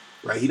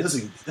 right? He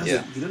doesn't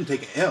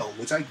take an L,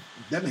 which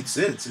that makes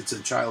sense. It's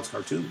a child's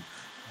cartoon,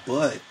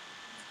 but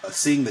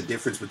seeing the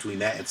difference between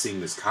that and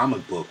seeing this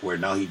comic book where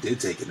now he did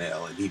take an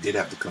L and he did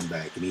have to come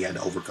back and he had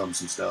to overcome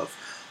some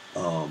stuff.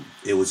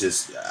 It was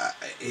just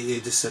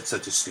it just set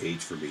such a stage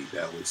for me.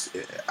 That was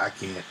I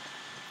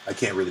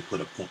can't really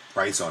put a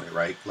price on it,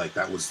 right? Like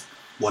that was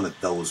one of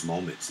those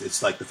moments.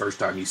 It's like the first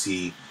time you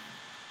see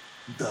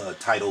the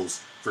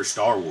titles for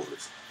Star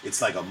Wars. It's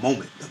like a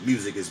moment. The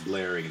music is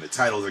blaring and the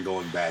titles are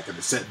going back and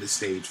they're setting the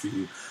stage for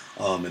you.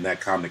 And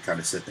that comic kind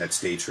of set that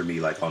stage for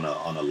me, like on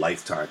a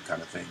lifetime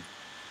kind of thing.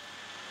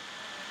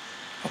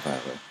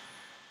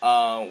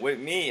 Okay. With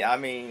me, I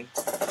mean,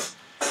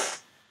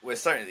 with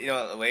certain, you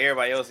know, with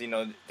everybody else, you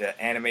know, the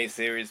anime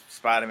series,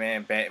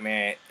 Spider-Man,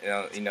 Batman,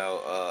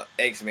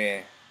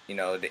 X-Men, you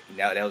know,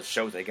 that was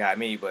shows that got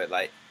me. But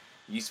like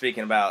you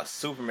speaking about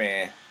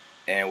Superman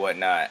and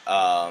whatnot,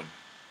 I'm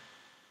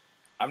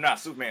not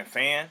a Superman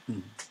fan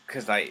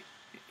because like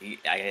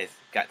I guess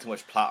got too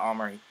much plot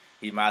armor.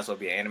 He might as well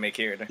be an anime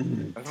character.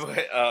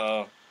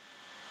 But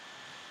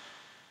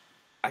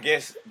I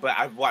guess, but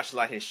I've watched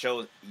like his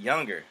shows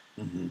younger,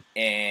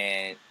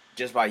 and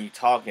just by you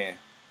talking,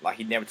 like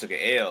he never took an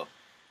L.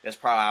 That's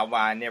probably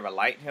why I never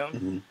liked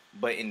him.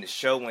 But in the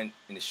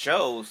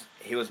shows,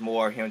 he was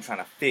more him trying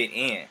to fit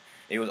in.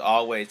 It was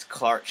always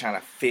Clark trying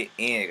to fit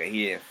in because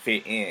he didn't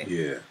fit in.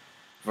 Yeah.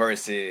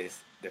 Versus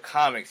the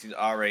comics, he's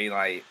already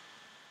like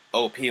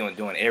OP and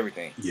doing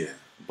everything. Yeah.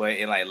 But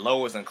in like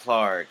Lois and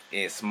Clark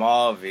in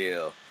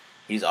Smallville,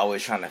 he's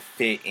always trying to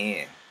fit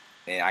in,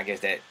 and I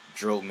guess that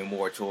drove me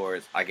more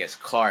towards, I guess,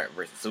 Clark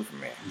versus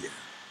Superman.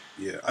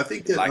 Yeah. I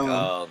think that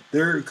like,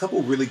 there are a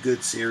couple really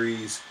good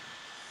series,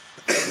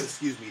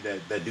 excuse me,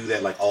 that do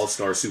that. Like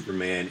All-Star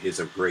Superman is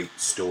a great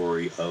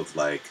story of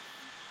like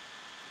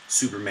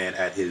Superman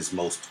at his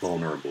most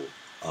vulnerable,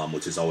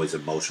 which is always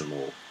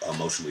emotionally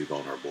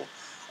vulnerable.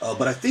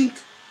 But I think,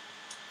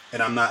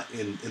 and I'm not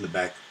in the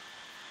back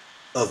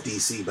of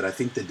DC, but I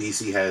think that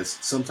DC has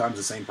sometimes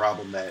the same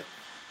problem that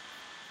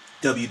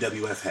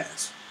WWF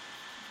has.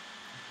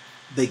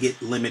 They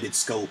get limited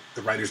scope.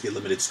 The writers get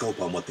limited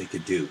scope on what they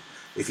could do.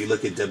 If you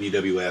look at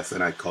WWF,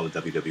 and I call it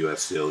WWF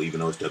still, even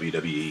though it's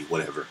WWE,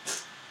 whatever,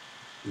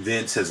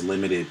 Vince has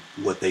limited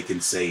what they can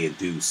say and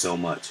do so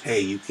much.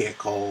 Hey, you can't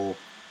call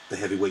the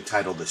heavyweight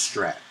title the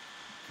strap.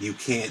 You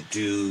can't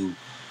do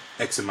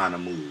X amount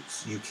of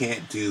moves. You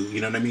can't do, you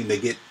know what I mean? They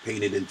get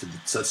painted into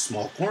such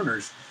small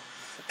corners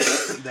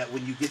that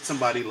when you get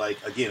somebody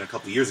like, again, a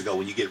couple of years ago,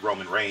 when you get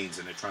Roman Reigns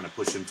and they're trying to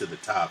push him to the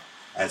top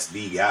as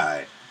the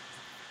guy,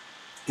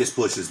 his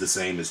push is the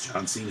same as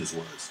John Cena's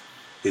was.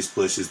 His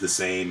push is the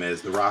same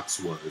as The Rock's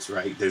was,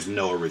 right? There's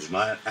no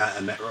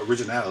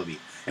originality.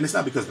 And it's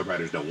not because the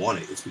writers don't want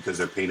it. It's because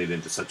they're painted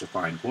into such a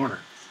fine corner.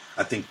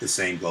 I think the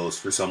same goes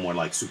for someone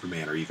like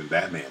Superman or even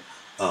Batman.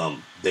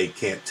 They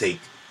can't take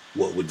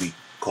what would be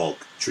called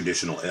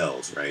traditional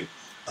L's, right?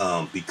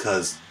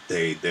 Because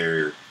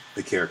they're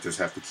the characters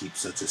have to keep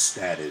such a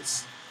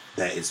status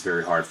that it's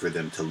very hard for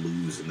them to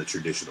lose in the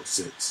traditional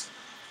sense.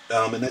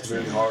 And that's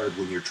very hard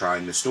when you're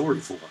trying the story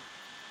form.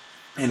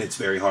 And it's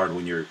very hard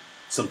when you're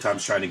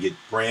sometimes trying to get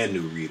brand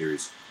new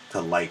readers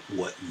to like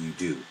what you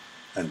do,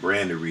 and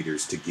brand new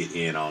readers to get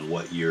in on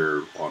what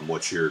you're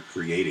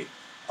creating.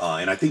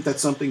 And I think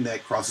that's something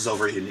that crosses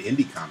over in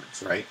indie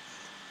comics, right?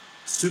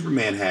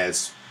 Superman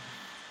has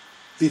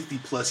 50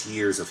 plus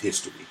years of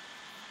history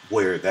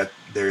where that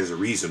there's a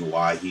reason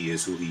why he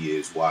is who he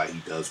is, why he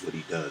does what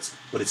he does.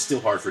 But it's still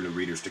hard for new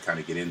readers to kind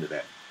of get into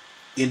that.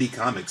 Indie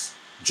comics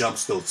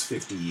jumps those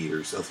 50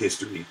 years of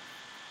history,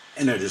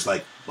 and they're just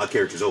like, my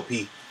character's OP,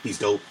 he's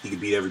dope, he can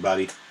beat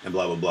everybody, and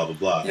blah, blah, blah, blah,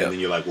 blah. Yep. And then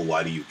you're like, well,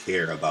 why do you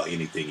care about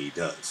anything he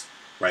does?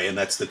 Right? And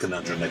that's the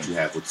conundrum that you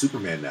have with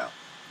Superman now.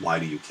 Why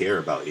do you care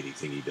about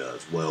anything he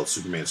does? Well,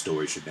 Superman's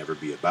story should never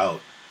be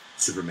about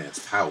Superman's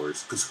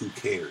powers, because who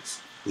cares?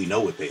 We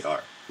know what they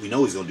are. We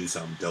know he's going to do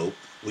something dope.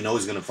 We know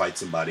he's going to fight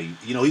somebody.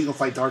 You know, he's going to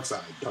fight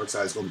Darkseid.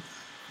 Darkseid's going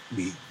to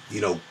be,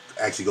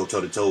 actually go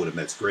toe-to-toe with him.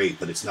 That's great,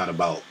 but it's not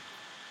about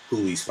who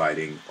he's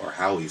fighting or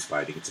how he's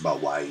fighting. It's about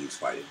why he's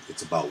fighting.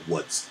 It's about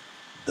what's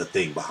the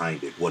thing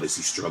behind it. What is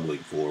he struggling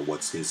for?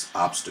 What's his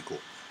obstacle?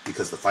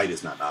 Because the fight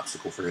is not an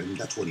obstacle for him.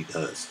 That's what he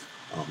does.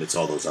 It's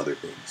all those other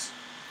things.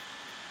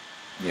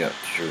 Yeah,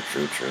 true.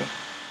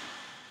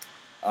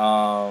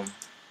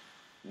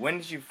 When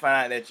did you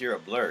find out that you're a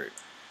blurred?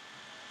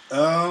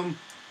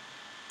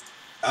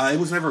 It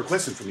was never a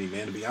question for me,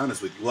 man, to be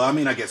honest with you. Well, I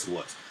mean, I guess it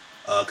was.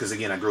 Because,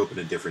 again, I grew up in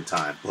a different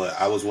time. But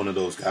I was one of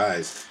those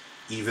guys,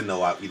 even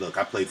though I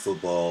played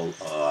football,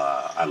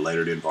 I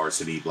lettered in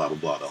varsity, blah, blah,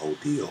 blah, the whole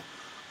deal.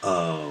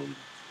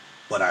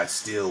 But I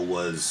still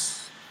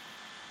was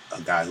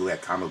a guy who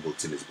had comic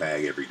books in his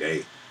bag every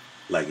day.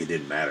 Like, it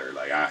didn't matter.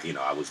 Like,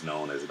 I was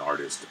known as an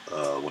artist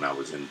when I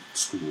was in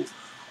school.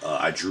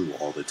 I drew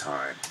all the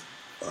time.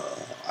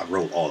 I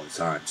wrote all the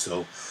time.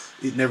 So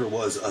it never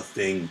was a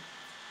thing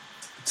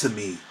to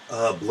me.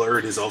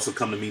 Blurred has also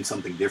come to mean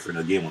something different.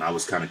 Again, when I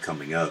was kind of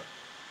coming up,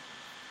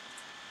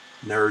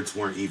 nerds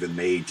weren't even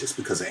made just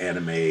because of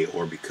anime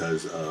or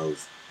because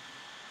of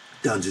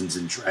Dungeons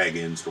and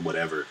Dragons or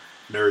whatever.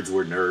 Nerds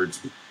were nerds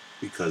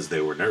because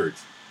they were nerds,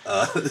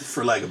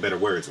 for lack of better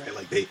words, right?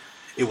 Like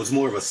it was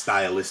more of a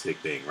stylistic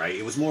thing, right?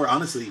 It was more,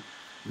 honestly,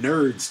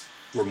 nerds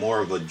were more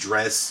of a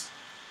dress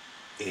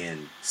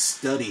and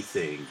study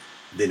thing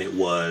than it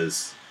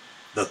was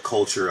the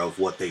culture of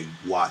what they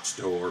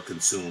watched or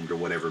consumed or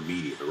whatever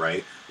media,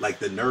 right? Like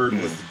the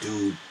nerd was the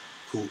dude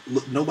who,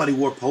 nobody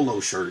wore polo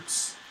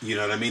shirts, you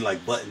know what I mean?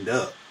 Like buttoned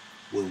up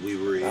when we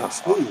were in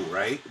school,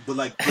 right?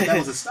 But that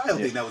was a style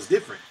thing that was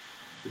different,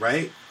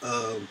 right?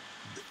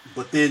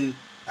 But then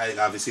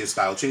obviously as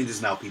style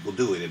changes, now people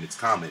do it and it's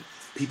common.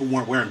 People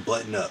weren't wearing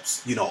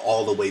button-ups,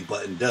 all the way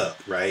buttoned up,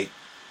 right?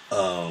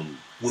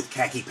 With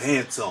khaki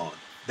pants on.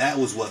 That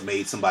was what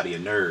made somebody a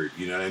nerd,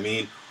 you know what I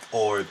mean?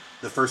 Or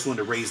the first one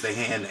to raise their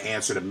hand to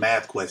answer the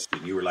math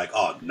question, you were like,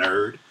 oh,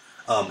 nerd.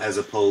 As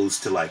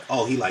opposed to like,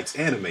 oh, he likes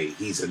anime,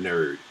 he's a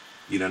nerd.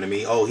 You know what I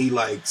mean? Oh, he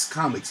likes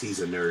comics, he's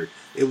a nerd.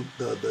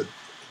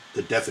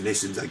 The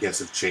definitions, I guess,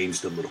 have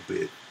changed a little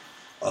bit.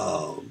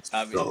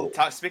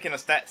 Speaking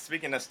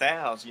of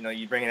styles,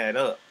 you bringing that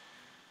up.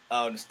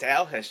 The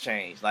style has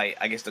changed. Like,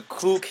 I guess the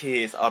cool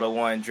kids are the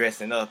one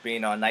dressing up,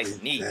 being all nice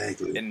and neat.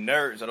 Exactly. And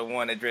nerds are the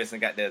one that dress and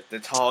got the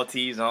tall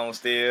tees on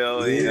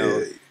still,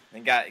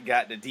 and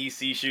got the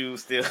DC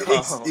shoes still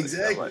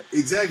on.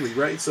 Exactly,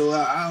 right? So,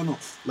 I don't know.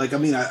 Like, I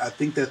mean, I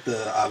think that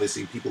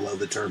obviously people love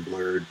the term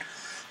blurred.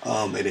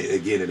 And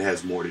it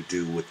has more to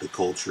do with the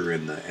culture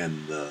and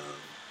the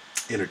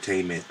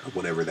entertainment or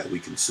whatever that we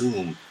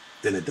consume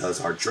than it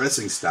does our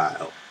dressing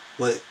style.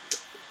 But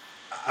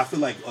I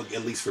feel like,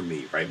 at least for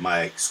me, right,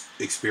 my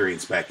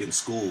experience back in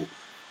school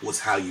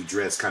was how you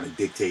dress kind of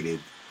dictated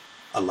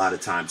a lot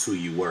of times who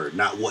you were,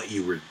 not what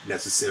you were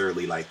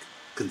necessarily like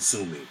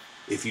consuming.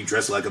 If you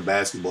dress like a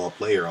basketball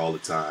player all the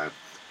time,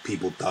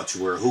 people thought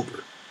you were a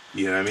hooper.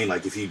 You know what I mean?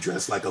 Like if you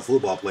dressed like a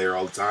football player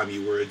all the time,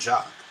 you were a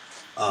jock.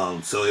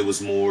 So it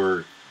was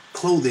more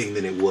clothing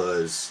than it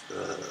was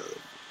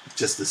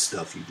just the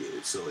stuff you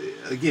did. So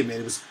again,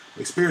 man,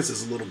 my experience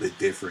is a little bit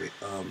different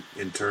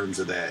in terms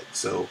of that.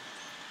 So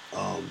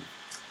I'm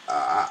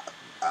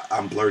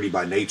blurty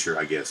by nature,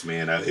 I guess,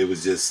 man. It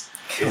was just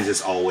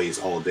always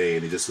all day,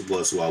 and it just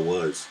was who I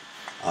was,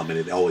 and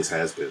it always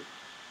has been.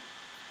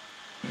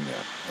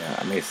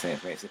 Yeah, it makes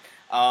sense.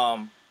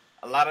 A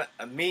lot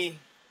of me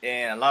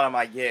and a lot of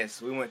my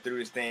guests, we went through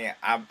this thing.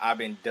 I've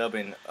been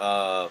dubbing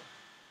the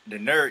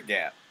nerd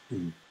gap.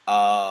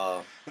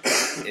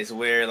 It's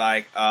where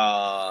like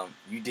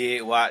you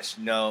did watch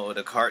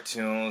the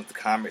cartoons, the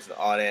comics, and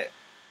all that,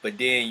 but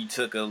then you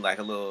took a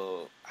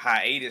little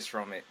hiatus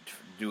from it to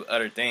do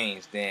other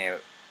things. Then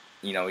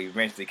you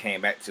eventually came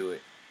back to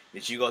it.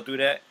 Did you go through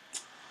that?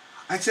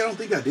 Actually, I don't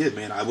think I did,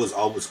 man. I was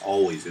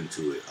always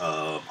into it.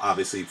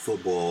 Obviously,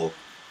 football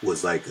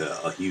was like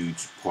a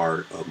huge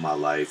part of my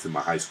life in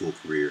my high school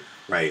career.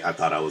 Right, I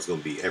thought I was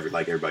going to be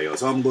like everybody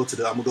else. Oh, I'm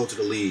gonna go to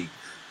the league.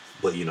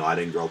 but I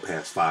didn't grow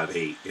past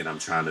 5'8", and I'm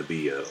trying to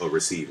be a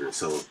receiver,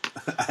 so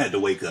I had to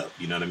wake up.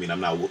 You know what I mean?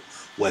 I'm not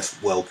Wes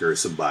Welker or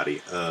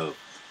somebody.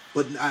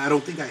 But I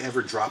don't think I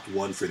ever dropped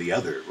one for the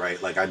other, right?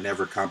 Like, I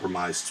never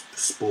compromised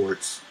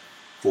sports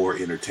for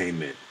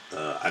entertainment.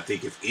 I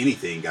think if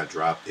anything got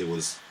dropped, it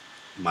was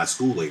my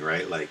schooling,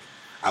 right? Like,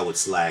 I would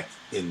slack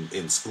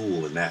in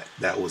school, and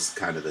that was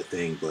kind of the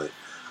thing. But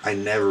I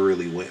never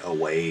really went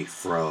away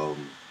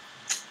from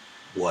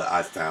what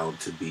I found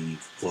to be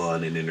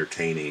fun and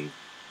entertaining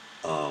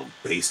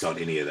based on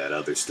any of that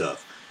other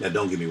stuff. Now,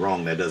 don't get me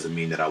wrong, that doesn't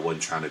mean that I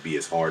wasn't trying to be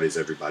as hard as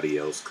everybody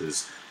else,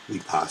 because we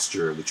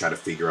posture and we try to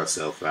figure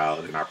ourselves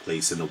out and our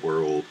place in the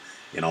world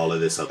and all of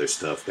this other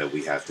stuff that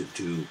we have to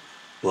do.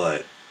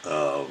 But,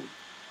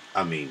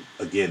 I mean,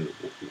 again,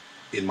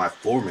 in my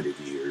formative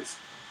years,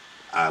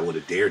 I would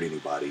have dared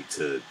anybody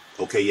to,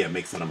 okay, yeah,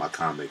 make fun of my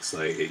comics.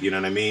 Like, you know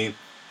what I mean?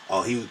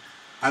 Oh,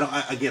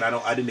 I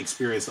didn't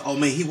experience, oh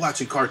man, he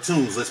watching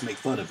cartoons, let's make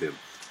fun of him.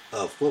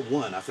 For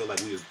one, I feel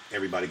like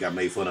everybody got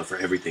made fun of for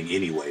everything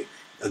anyway.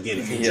 Again,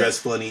 if you dress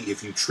funny,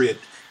 if you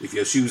tripped, if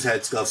your shoes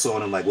had scuffs on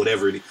them, like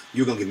whatever,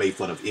 you're going to get made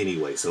fun of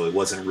anyway. So it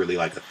wasn't really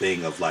like a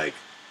thing of like,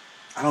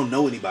 I don't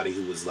know anybody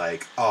who was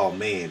like, oh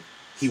man,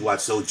 he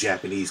watched those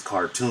Japanese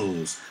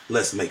cartoons,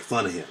 let's make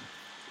fun of him,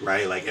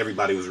 right? Like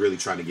everybody was really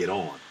trying to get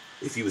on.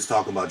 If he was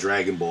talking about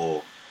Dragon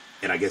Ball,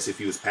 and I guess if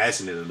he was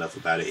passionate enough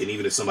about it, and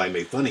even if somebody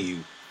made fun of you,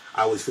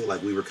 I always feel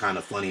like we were kind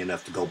of funny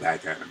enough to go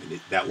back at him. And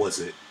that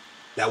wasn't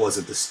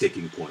the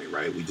sticking point,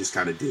 right? We just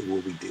kind of did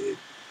what we did,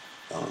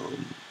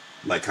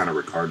 like kind of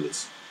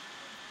regardless.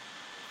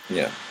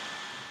 Yeah,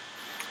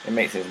 it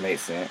makes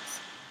sense.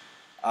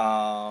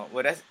 Well,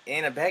 that's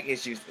in the back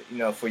issues,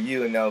 for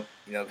you.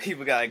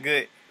 People got a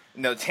good,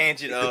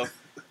 tangent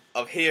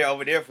of here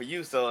over there for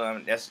you.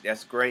 So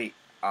that's great.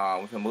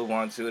 We can move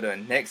on to the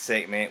next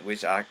segment,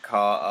 which I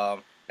call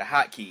the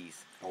hotkeys.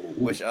 Oh.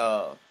 Which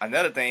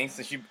another thing,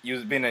 since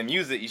you've been in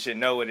music, you should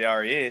know what it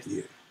already is.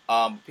 Yeah.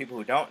 People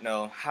who don't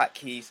know,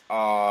 hotkeys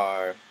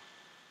are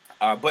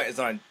buttons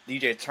on a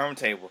DJ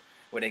turntable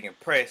where they can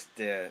press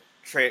the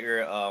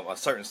trigger a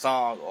certain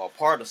song or a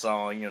part of the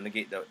song, to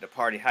get the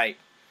party hype,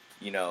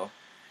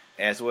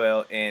 as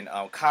well. In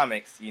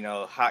comics,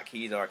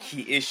 hotkeys are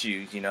key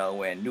issues,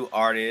 when new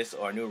artists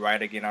or a new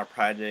writer get on a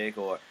project,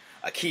 or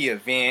a key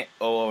event,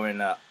 or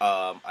when a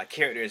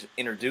character is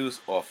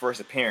introduced or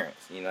first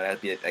appearance, that'd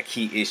be a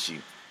key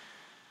issue,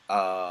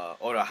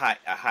 or a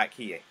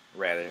hotkey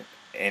rather.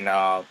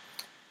 And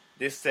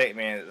this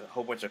segment is a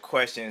whole bunch of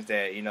questions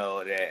that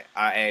that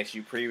I asked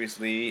you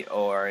previously,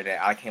 or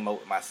that I came up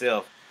with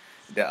myself.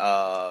 Be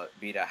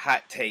the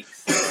hot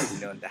takes,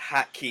 the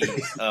hot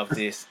keys of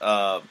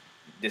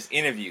this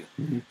interview,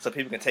 so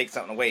people can take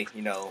something away,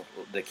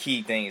 the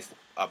key things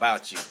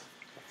about you.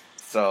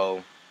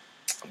 So,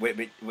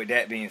 with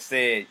that being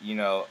said, you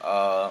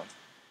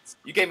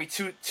gave me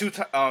two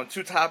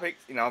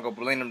topics. I'm gonna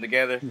blend them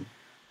together.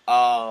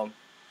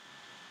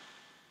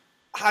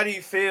 How do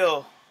you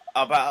feel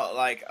about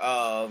like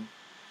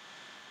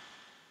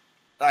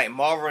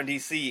Marvel and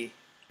DC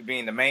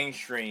being the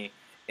mainstream,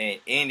 and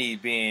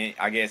indie being,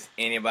 I guess,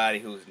 anybody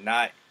who's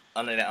not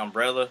under that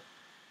umbrella,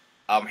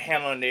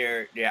 handling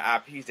their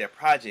IPs, their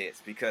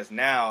projects? Because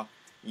now,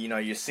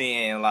 you're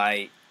seeing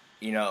like,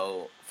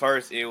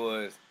 first it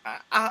was,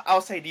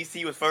 I'll say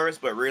DC was first,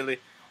 but really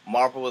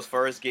Marvel was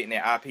first getting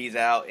their IPs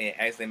out and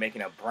actually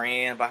making a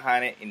brand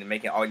behind it and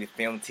making all these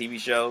film, TV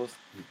shows.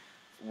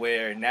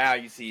 Where now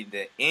you see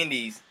the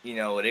indies,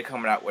 they're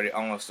coming out with their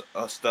own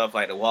stuff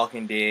like The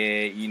Walking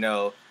Dead,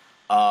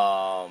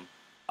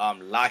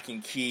 Lock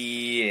and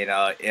Key, and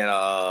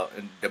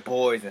The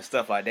Boys and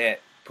stuff like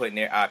that, putting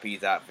their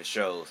IPs out for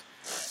shows.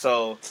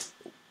 So,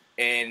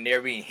 and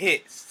they're being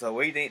hits. So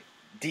where do you think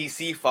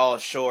DC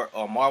falls short,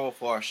 or Marvel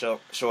falls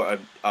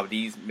short of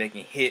these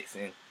making hits?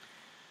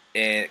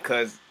 And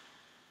because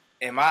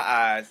in my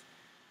eyes,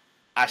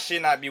 I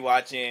should not be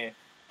watching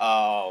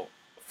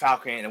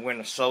Falcon and the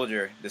Winter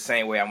Soldier the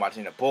same way I'm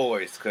watching The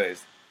Boys,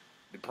 because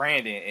the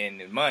branding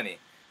and the money.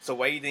 So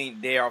where do you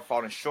think they are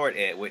falling short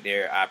at with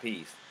their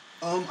IPs?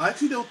 I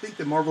actually don't think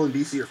that Marvel and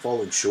DC are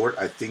falling short.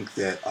 I think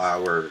that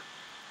our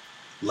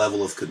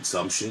level of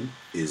consumption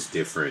is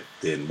different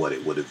than what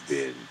it would have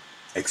been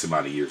X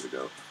amount of years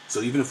ago.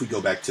 So even if we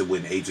go back to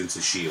when Agents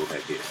of S.H.I.E.L.D.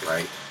 had hit,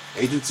 right?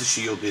 Agents of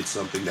S.H.I.E.L.D. did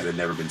something that had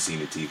never been seen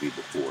in TV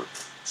before.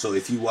 So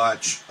if you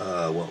watch,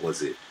 what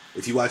was it?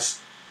 If you watch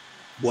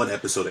one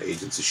episode of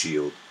Agents of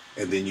S.H.I.E.L.D.,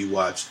 and then you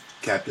watch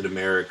Captain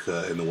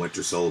America and the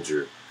Winter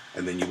Soldier,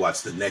 and then you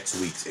watch the next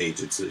week's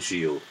Agents of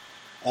S.H.I.E.L.D.,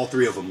 all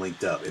three of them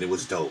linked up, and it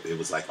was dope. It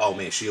was like, oh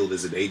man, S.H.I.E.L.D.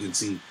 is an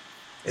agency,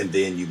 and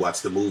then you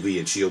watch the movie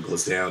and S.H.I.E.L.D.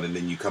 goes down, and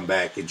then you come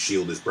back and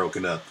S.H.I.E.L.D. is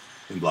broken up,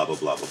 and blah, blah,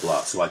 blah, blah,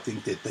 blah. So I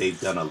think that they've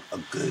done a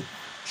good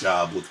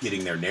job with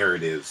getting their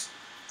narratives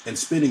and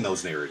spinning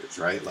those narratives,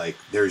 right? Like,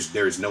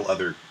 there's no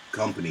other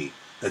company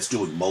that's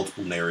doing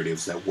multiple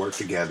narratives that work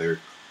together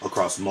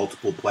across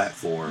multiple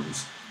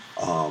platforms,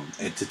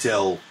 and to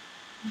tell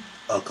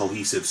a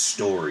cohesive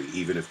story,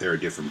 even if there are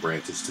different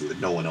branches to it.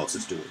 No one else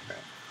is doing that.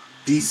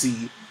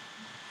 DC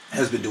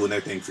has been doing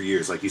their thing for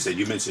years. Like you said,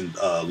 you mentioned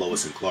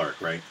Lois and Clark,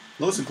 right?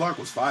 Lois and Clark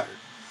was fired.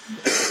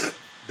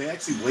 They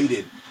actually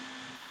waited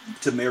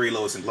to marry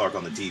Lois and Clark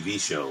on the TV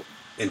show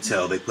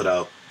until they put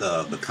out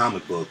the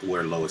comic book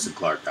where Lois and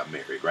Clark got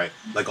married, right?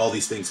 Like all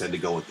these things had to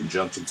go in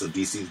conjunction. So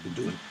DC's been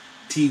doing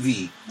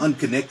TV,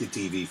 unconnected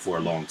TV for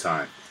a long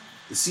time.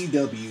 The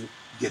CW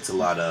gets a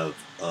lot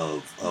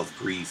of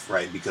grief,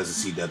 right?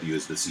 Because the CW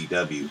is the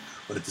CW.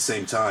 But at the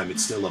same time,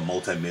 it's still a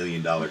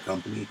multi-million-dollar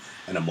company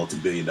and a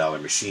multi-billion-dollar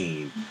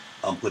machine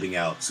putting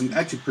out some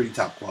actually pretty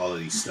top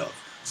quality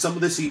stuff. Some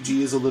of the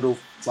CG is a little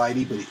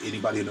flighty, but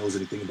anybody who knows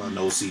anything about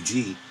knows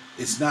CG,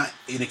 it's not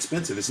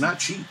inexpensive. It's not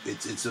cheap.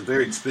 It's a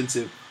very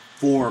expensive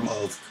form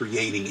of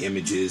creating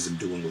images and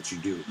doing what you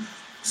do.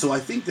 So I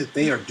think that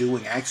they are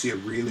doing actually a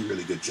really,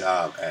 really good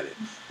job at it.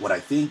 What I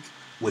think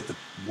with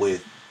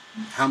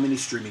how many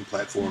streaming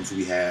platforms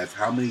we have,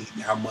 how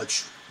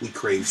much we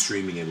crave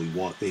streaming and we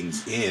want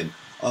things in,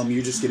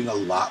 you're just getting a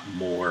lot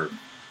more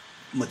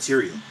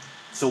material.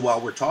 So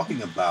while we're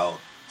talking about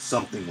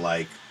something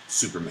like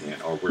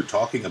Superman, or we're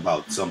talking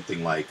about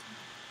something like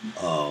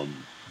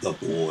The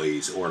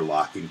Boys or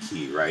Lock and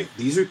Key, right?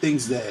 These are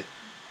things that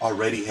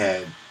already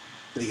had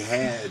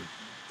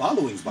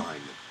followings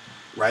behind them,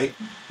 right?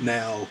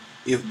 Now,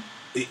 if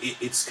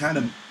it's kind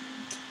of,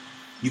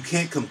 you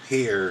can't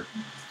compare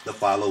the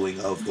following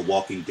of The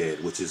Walking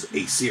Dead, which is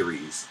a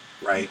series,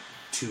 right,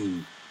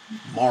 to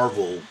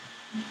Marvel,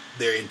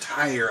 their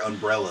entire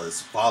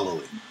umbrella's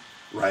following,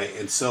 right?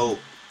 And so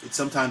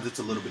sometimes it's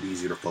a little bit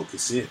easier to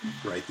focus in,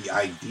 right? The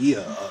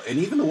idea, and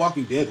even The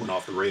Walking Dead went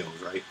off the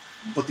rails, right?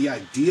 But the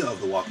idea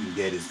of The Walking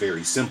Dead is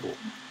very simple.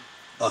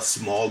 A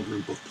small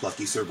group of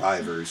plucky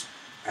survivors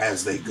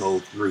as they go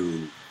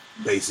through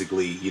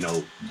basically,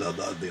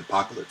 the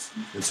apocalypse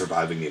and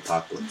surviving the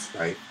apocalypse,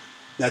 right?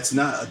 That's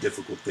not a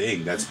difficult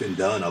thing. That's been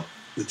done a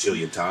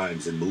bajillion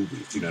times in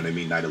movies, you know what I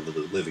mean? Night of the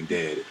Living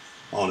Dead,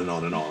 on and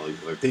on and all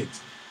these other things.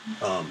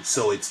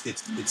 So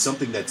it's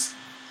something that's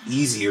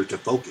easier to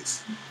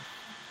focus.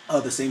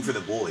 The same for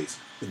The Boys.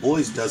 The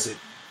Boys does it,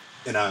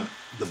 and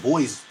The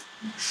Boys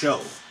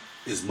show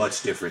is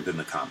much different than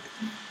the comic.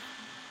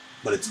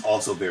 But it's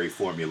also very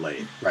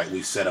formulaic, right?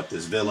 We've set up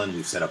this villain,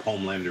 we've set up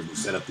Homelander, we've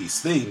set up these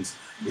things.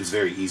 It's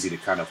very easy to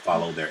kind of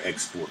follow their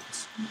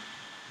exploits.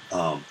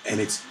 And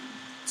it's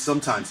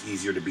sometimes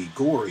easier to be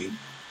gory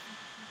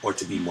or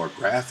to be more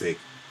graphic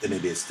than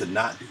it is to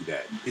not do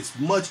that. It's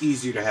much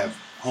easier to have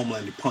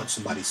Homelander punch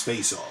somebody's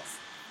face off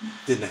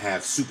than to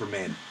have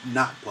Superman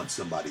not punch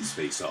somebody's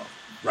face off,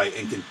 right?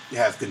 And can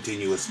have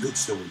continuous good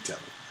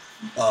storytelling.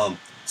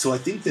 So I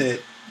think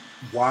that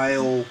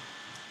while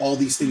all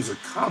these things are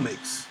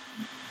comics,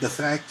 the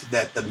fact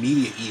that the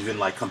media even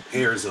like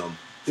compares them,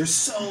 they're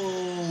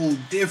so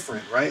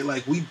different, right?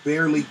 Like we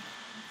barely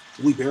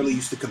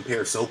used to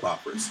compare soap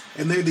operas,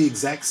 and they're the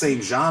exact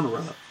same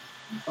genre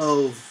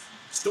of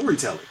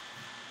storytelling.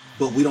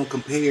 But we don't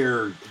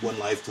compare One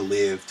Life to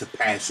Live to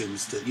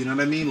Passions to, you know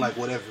what I mean? Like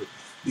whatever,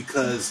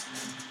 because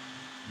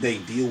they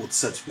deal with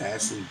such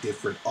vastly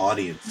different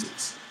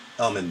audiences.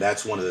 And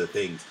that's one of the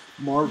things.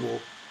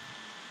 Marvel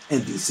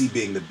and DC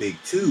being the big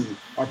two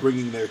are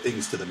bringing their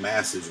things to the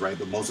masses, right?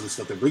 But most of the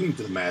stuff they're bringing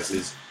to the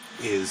masses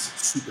is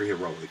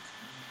superheroic.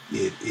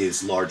 It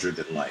is larger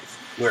than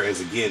life. Whereas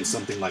again,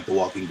 something like The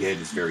Walking Dead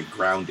is very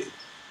grounded.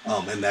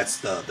 And that's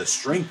the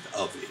strength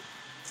of it.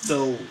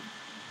 So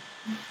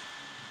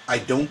I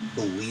don't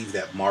believe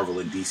that Marvel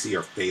and DC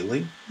are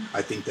failing.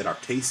 I think that our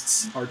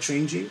tastes are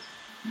changing.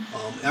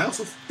 And I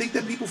also think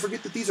that people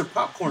forget that these are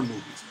popcorn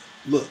movies.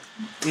 Look,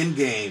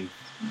 Endgame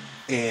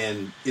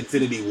and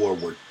Infinity War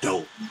were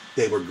dope.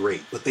 They were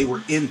great, but they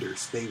were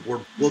enders. They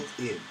were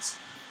bookends.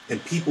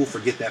 And people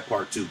forget that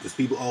part too, because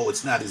people,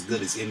 it's not as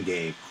good as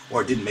Endgame,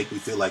 or it didn't make me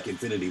feel like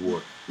Infinity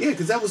War. Yeah,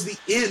 because that was the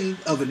end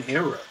of an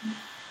era.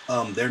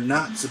 They're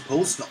not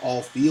supposed to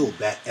all feel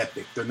that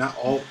epic. They're not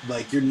all,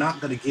 like, you're not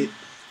going to get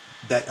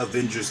that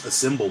Avengers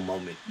Assemble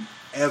moment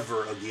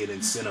ever again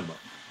in cinema.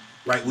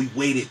 Right? We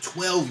waited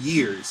 12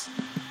 years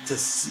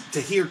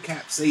to hear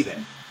Cap say that.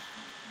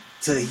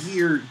 To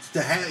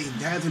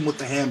have him with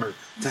the hammer,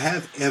 to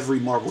have every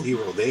Marvel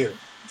hero there.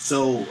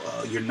 So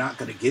you're not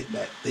going to get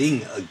that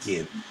thing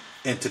again.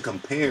 And to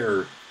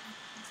compare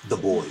The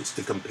Boys,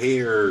 to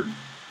compare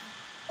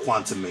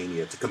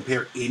Quantumania, to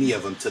compare any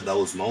of them to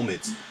those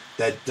moments,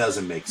 that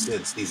doesn't make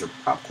sense. These are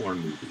popcorn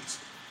movies.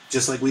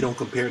 Just like we don't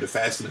compare The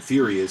Fast and the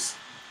Furious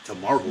to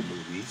Marvel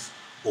movies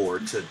or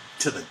to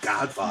The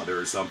Godfather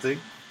or something,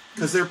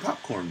 because they're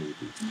popcorn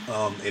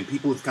movies. And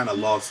people have kind of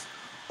lost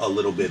a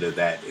little bit of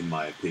that, in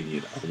my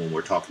opinion, when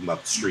we're talking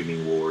about the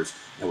streaming wars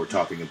and we're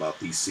talking about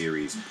these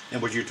series.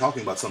 And when you're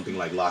talking about something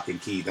like Lock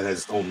and Key that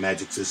has its own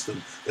magic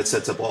system that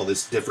sets up all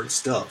this different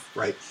stuff,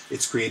 right?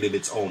 It's created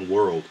its own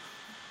world.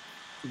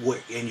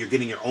 And you're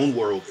getting your own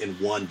world in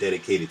one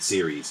dedicated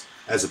series,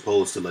 as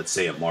opposed to, let's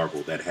say, a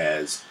Marvel that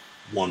has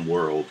one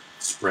world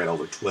spread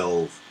over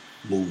 12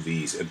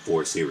 movies and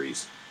 4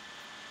 series.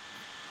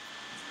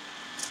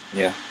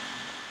 Yeah,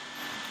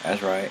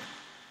 that's right.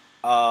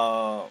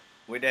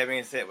 With that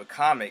being said, with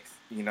comics,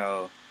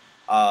 people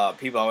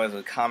always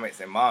with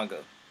comics and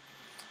manga.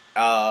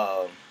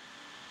 I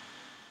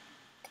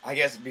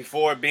guess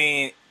before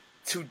being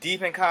too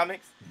deep in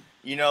comics,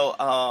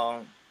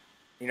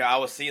 I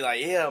would see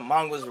like, yeah,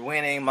 manga's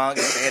winning,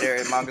 manga's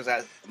better,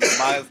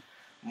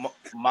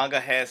 manga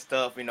has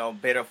stuff,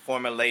 better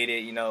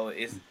formulated,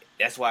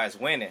 that's why it's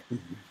winning.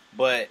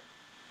 But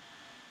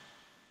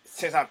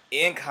since I'm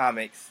in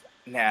comics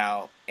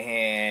now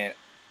and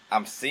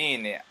I'm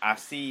seeing it, I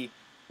see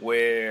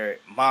where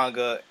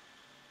manga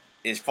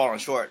is falling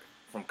short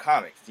from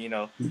comics.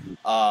 Going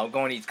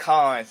to these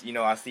cons,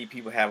 I see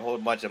people have a whole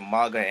bunch of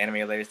manga and anime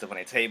related stuff on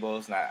their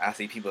tables, and I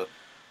see people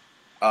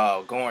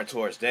going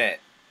towards that.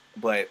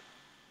 But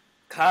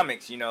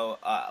comics,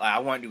 I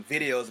want to do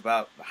videos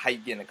about how you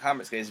get into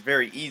comics because it's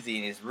very easy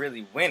and it's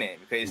really winning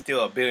because it's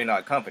still a $1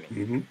 billion company.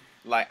 Mm-hmm.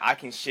 Like, I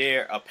can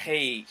share a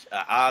page,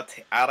 out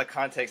of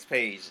context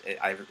page,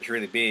 it's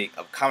really big,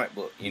 of comic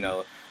book,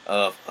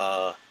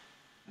 of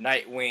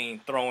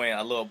Nightwing throwing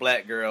a little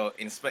black girl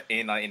in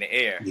the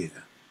air. Yeah.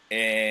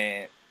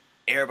 And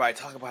everybody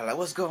talk about it, like,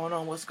 what's going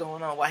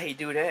on? Why he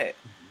do that?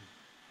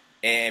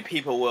 And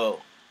people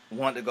will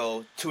want to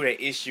go to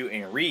that issue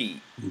and read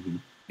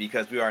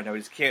because we already know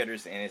these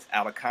characters and it's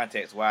out of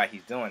context why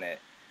he's doing that.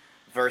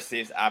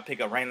 Versus I pick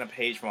a random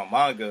page from a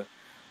manga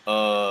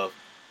of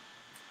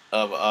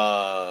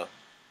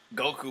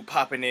Goku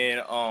popping in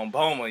on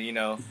Boma,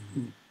 in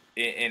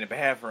the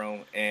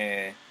bathroom,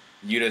 and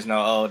you just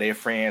know, oh, they're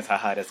friends,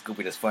 haha, that's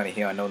goofy, that's funny,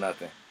 he don't know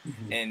nothing.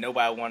 And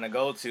nobody want to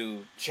go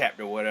to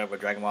chapter whatever,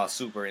 Dragon Ball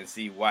Super, and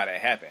see why that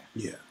happened.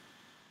 Yeah.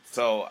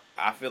 So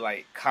I feel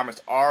like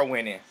comics are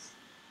winning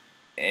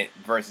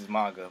versus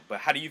manga.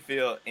 But how do you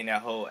feel in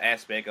that whole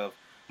aspect of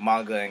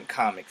manga and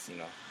comics,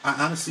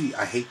 I honestly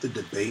hate the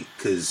debate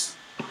because,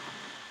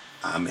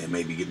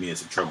 maybe get me in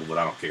some trouble, but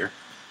I don't care.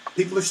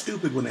 People are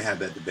stupid when they have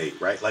that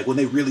debate, right? Like when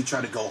they really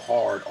try to go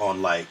hard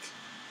on like,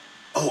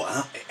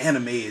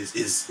 anime manga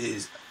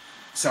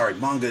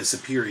is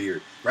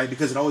superior, right?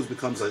 Because it always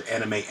becomes an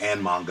anime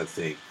and manga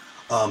thing,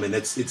 and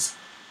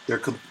they're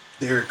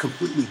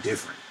completely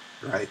different,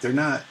 right? They're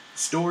not,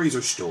 stories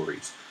are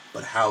stories,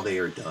 but how they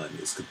are done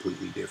is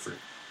completely different.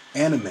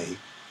 Anime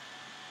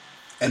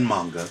and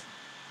manga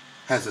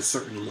has a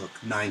certain look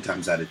 9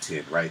 times out of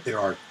 10, right? There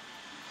are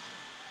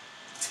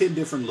 10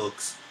 different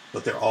looks,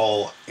 but they're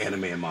all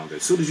anime and manga.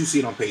 As soon as you see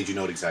it on page, you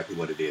know exactly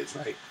what it is,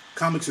 right?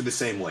 Comics are the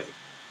same way.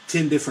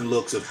 10 different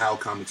looks of how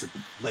comics are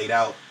laid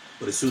out,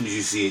 but as soon as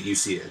you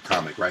see it in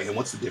comic, right? And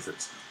what's the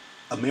difference?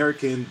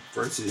 American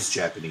versus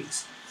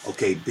Japanese.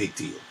 Okay, big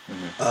deal.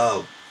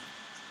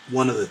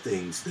 One of the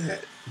things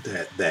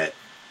that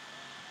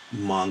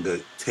manga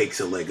takes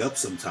a leg up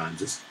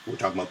sometimes is we're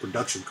talking about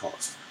production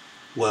costs.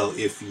 Well,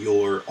 if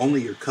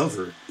only your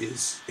cover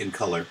is in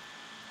color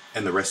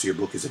and the rest of your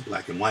book is in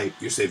black and white,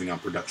 you're saving on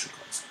production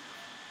costs.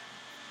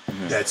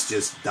 That's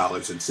just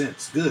dollars and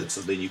cents. Good.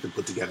 So then you can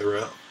put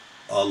together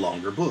a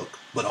longer book.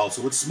 But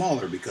also it's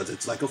smaller because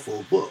it's like a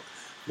full book.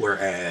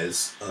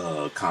 Whereas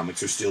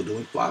comics are still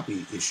doing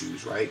floppy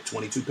issues, right?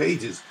 22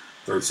 pages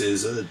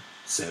versus a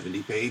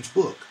 70-page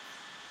book.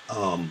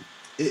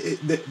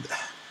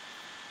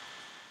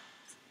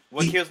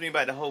 What kills me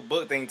about the whole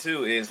book thing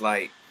too is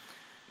like,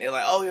 they're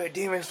like, oh, you're a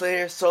Demon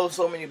Slayer,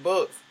 so many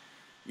books.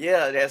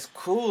 Yeah, that's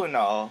cool and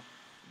all,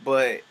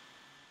 but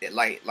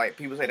like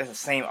people say, that's the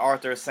same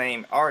author,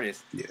 same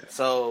artist. Yeah.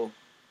 So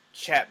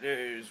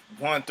chapters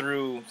 1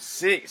 through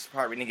 6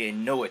 probably didn't get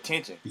no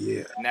attention.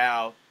 Yeah.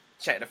 Now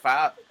chapter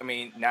 5,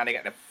 now they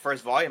got the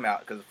first volume out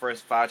because the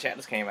first 5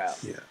 chapters came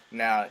out. Yeah.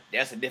 Now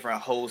that's a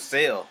different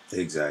wholesale.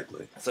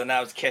 Exactly. So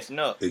now it's catching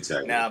up.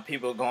 Exactly. Now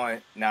people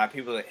going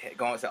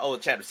and say, oh,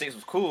 chapter 6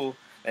 was cool.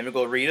 Let me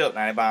go read up.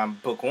 Now they buying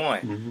book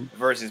 1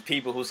 versus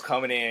people who's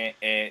coming in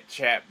at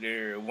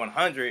chapter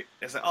 100.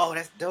 They say, oh,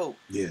 that's dope.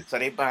 Yeah. So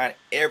they buying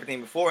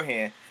everything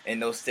beforehand,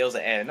 and those sales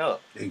are adding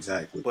up.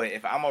 Exactly. But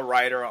if I'm a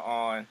writer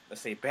on,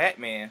 let's say,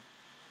 Batman,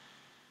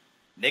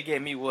 they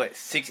gave me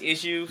 6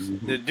 issues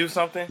to do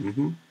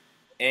something,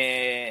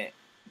 and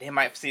they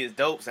might see it's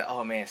dope. Say,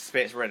 oh man,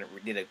 Specs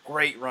did a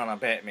great run on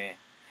Batman,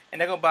 and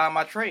they're gonna buy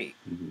my trade,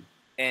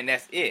 and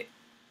that's it.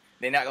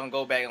 They're not gonna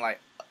go back and like,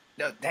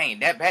 dang,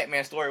 that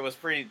Batman story was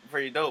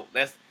pretty dope.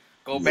 Let's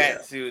go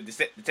back to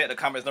Detective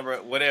Comics number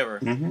whatever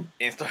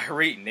and start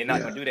reading. They're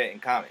not gonna do that in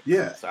comics.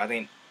 Yeah. So I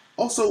think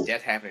also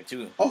that's happening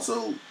too.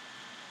 Also,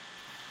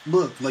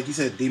 look, like you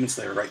said, Demon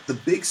Slayer, right? The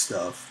big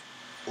stuff.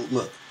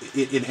 Look,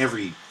 in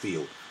every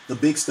field, the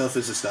big stuff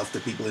is the stuff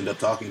that people end up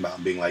talking about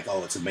and being like,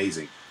 oh, it's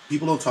amazing.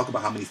 People don't talk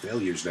about how many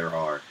failures there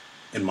are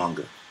in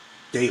manga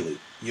daily.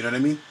 You know what I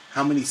mean?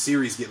 How many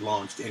series get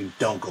launched and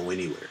don't go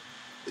anywhere.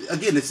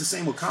 Again, it's the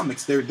same with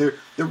comics. There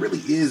really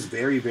is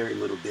very, very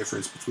little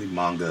difference between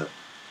manga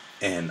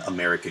and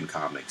American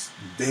comics.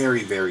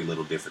 Very, very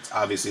little difference.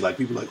 Obviously, like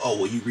people are like, oh,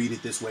 well, you read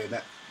it this way and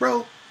that.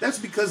 Bro, that's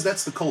because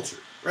that's the culture,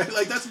 right?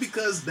 Like that's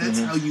because that's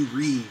how you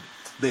read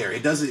there.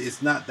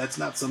 That's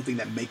not something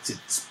that makes it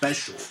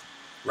special,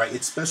 right?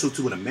 It's special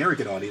to an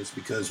American audience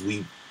because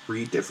we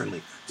read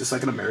differently. Just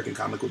like an American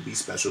comic would be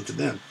special to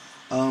them.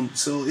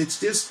 So it's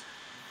just,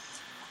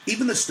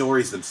 even the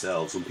stories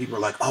themselves, when people are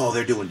like, oh,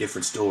 they're doing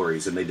different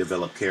stories and they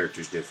develop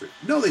characters different.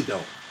 No, they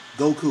don't.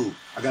 Goku,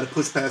 I gotta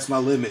push past my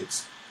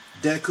limits.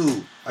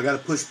 Deku, I gotta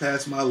push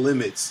past my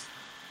limits.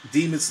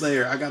 Demon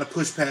Slayer, I gotta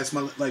push past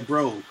my... Like,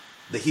 bro,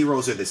 the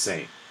heroes are the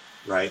same,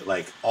 right?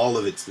 Like, all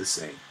of it's the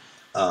same.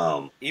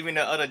 Even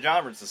the other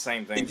genres, the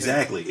same thing.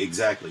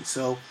 Exactly.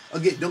 So,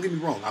 again, don't get me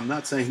wrong. I'm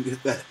not saying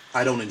that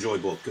I don't enjoy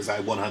both, because I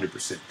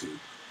 100% do.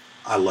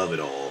 I love it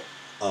all.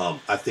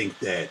 I think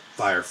that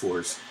Fire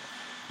Force,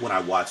 when I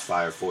watch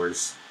Fire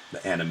Force,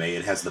 the anime,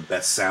 it has the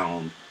best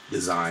sound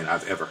design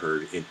I've ever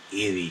heard in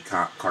any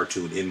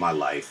cartoon in my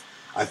life.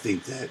 I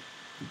think that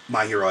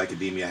My Hero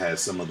Academia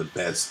has some of the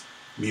best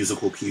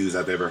musical cues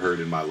I've ever heard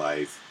in my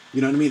life.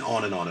 You know what I mean?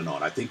 On and on and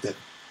on. I think that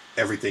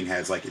everything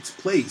has, like, its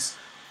place,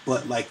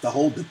 but, like, the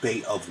whole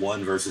debate of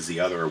one versus the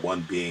other, or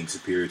one being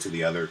superior to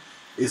the other,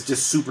 is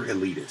just super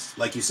elitist.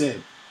 Like you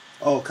said,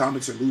 oh,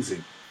 comics are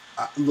losing.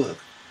 Look,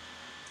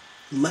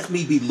 let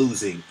me be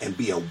losing and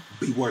be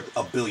worth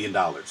 $1 billion.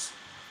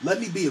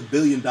 Let me be $1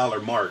 billion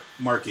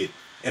market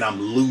and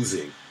I'm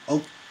losing.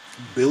 Oh,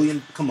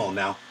 billion? Come on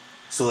now.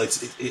 So it's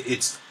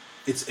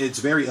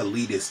very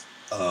elitist,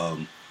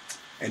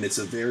 and it's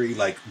a very,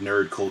 like,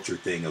 nerd culture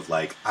thing of,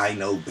 like, I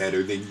know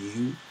better than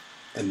you,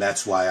 and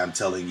that's why I'm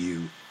telling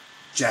you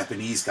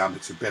Japanese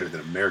comics are better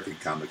than American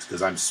comics,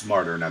 because I'm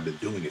smarter and I've been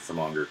doing it for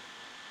longer.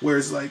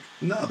 Whereas, like,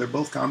 no, they're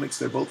both comics,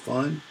 they're both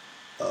fun.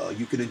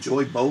 You can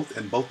enjoy both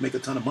and both make a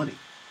ton of money.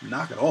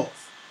 Knock it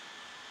off,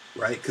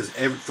 right? Because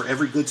for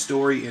every good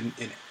story in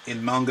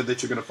manga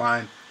that you're going to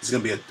find, there's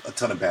going to be a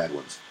ton of bad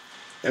ones.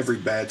 Every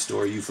bad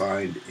story you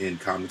find in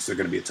comics, there are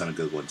going to be a ton of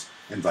good ones,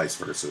 and vice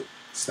versa.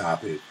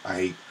 Stop it.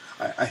 I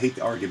hate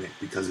the argument,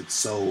 because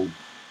it's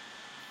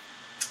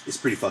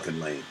pretty fucking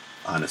lame,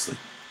 honestly.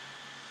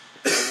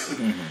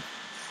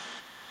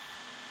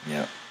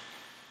 Yeah.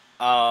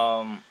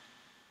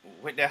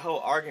 With that whole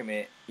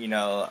argument, you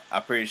know,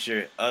 I'm pretty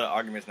sure other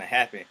arguments gonna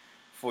happen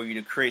for you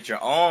to create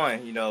your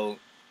own, you know,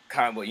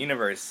 comic book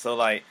universe. So,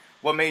 like,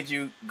 what made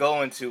you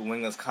go into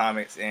Wingless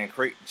Comics and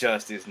create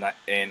Justice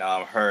and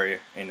her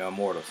and the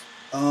Immortals?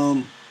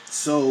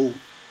 So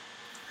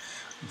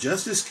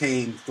Justice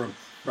came from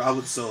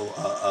probably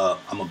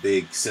I'm a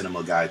big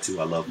cinema guy too.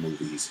 I love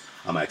movies.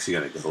 I'm actually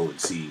gonna go and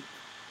see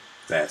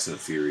Fast and the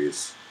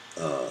Furious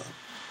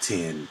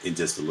 10 in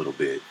just a little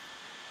bit.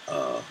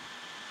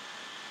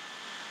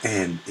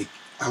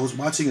 I was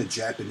watching a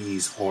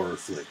Japanese horror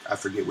flick. I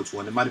forget which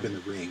one. It might have been The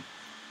Ring.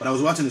 But I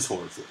was watching this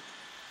horror flick.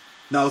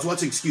 No, I was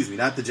watching,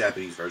 not the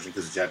Japanese version,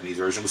 because the Japanese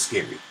version was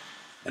scary.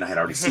 And I had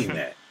already seen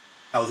that.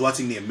 I was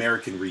watching the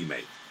American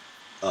remake.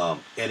 And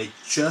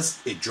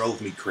it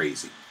drove me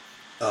crazy.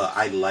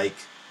 I like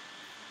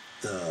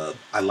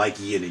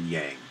yin and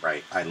yang,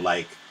 right? I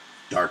like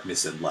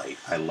darkness and light.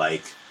 I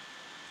like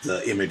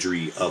the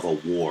imagery of a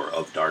war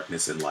of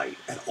darkness and light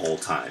at all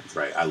times,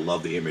 right? I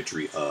love the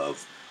imagery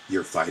of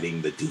you're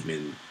fighting the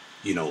demon,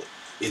 you know,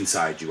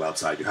 inside you,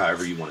 outside you,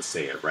 however you want to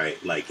say it,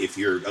 right? Like, if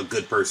you're a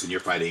good person, you're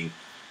fighting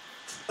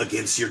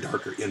against your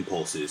darker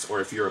impulses,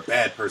 or if you're a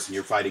bad person,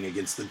 you're fighting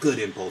against the good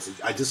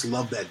impulses. I just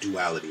love that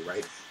duality,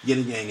 right? Yin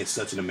and yang is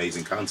such an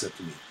amazing concept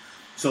to me.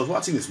 So I was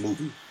watching this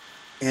movie,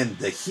 and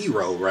the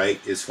hero, right,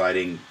 is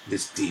fighting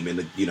this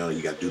demon. You know,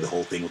 you got to do the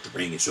whole thing with the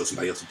ring and show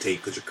somebody else the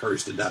tape because you're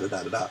cursed and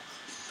da-da-da-da-da.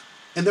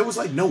 And there was,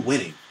 like, no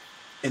winning.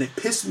 And it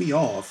pissed me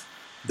off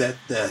that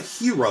the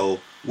hero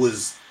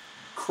was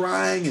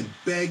crying and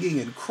begging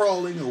and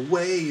crawling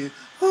away. And,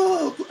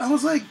 I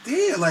was like,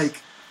 damn,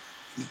 like...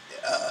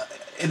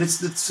 and it's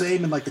the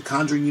same in, like, the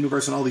Conjuring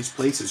universe and all these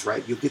places,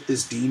 right? You'll get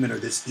this demon or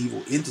this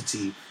evil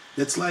entity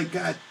that's, like,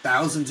 got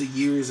thousands of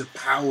years of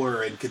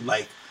power and can,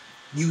 like,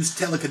 use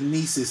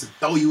telekinesis and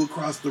throw you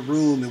across the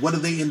room. And what do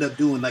they end up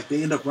doing? Like,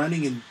 they end up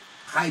running and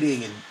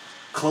hiding and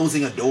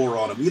closing a door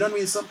on them. You know what I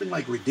mean? Something,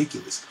 like,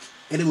 ridiculous.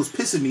 And it was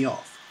pissing me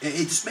off.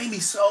 It just made me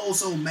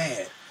so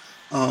mad.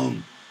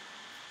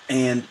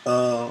 And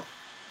I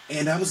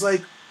was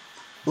like,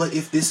 but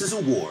if this is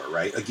a war,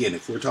 right? Again,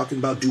 if we're talking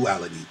about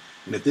duality,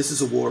 and if this is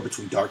a war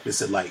between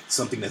darkness and light,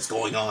 something that's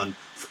going on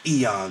for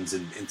eons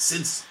and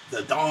since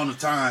the dawn of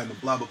time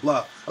and blah, blah,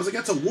 blah. I was like,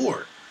 that's a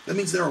war. That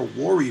means there are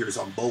warriors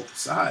on both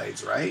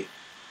sides, right?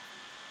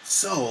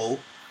 So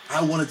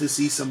I wanted to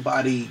see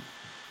somebody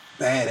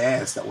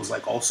badass that was,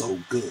 like, also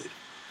good,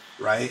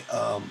 right?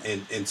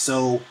 And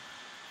so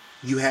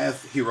you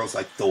have heroes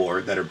like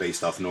Thor that are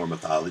based off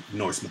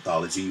Norse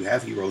mythology. You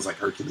have heroes like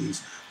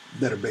Hercules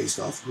that are based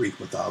off Greek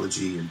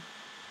mythology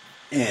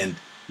and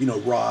you know,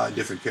 Ra and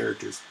different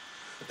characters.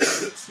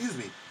 Excuse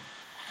me.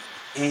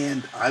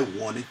 And I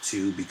wanted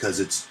to, because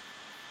it's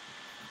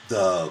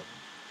the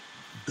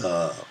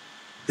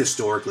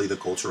historically the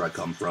culture I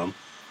come from,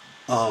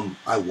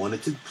 I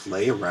wanted to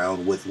play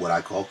around with what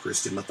I call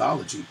Christian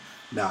mythology.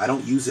 Now, I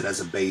don't use it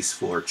as a base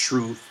for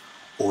truth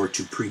or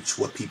to preach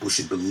what people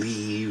should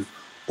believe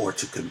or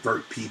to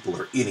convert people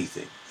or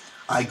anything.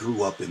 I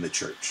grew up in the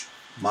church.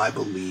 My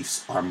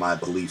beliefs are my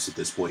beliefs at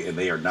this point, and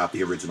they are not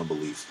the original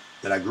beliefs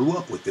that I grew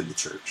up with in the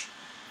church.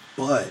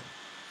 But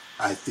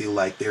I feel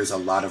like there's a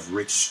lot of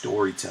rich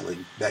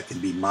storytelling that can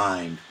be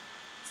mined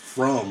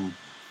from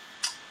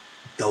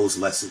those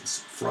lessons,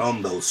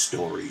 from those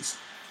stories,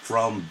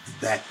 from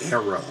that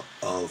era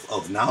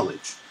of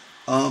knowledge.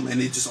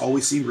 And it just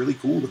always seemed really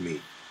cool to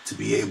me to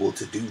be able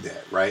to do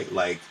that, right?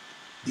 Like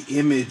the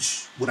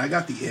image, when I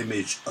got the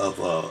image of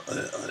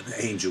an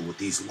angel with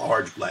these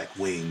large black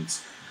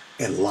wings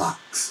and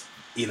locks,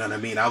 you know what I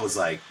mean? I was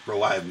like,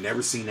 bro, I have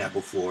never seen that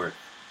before.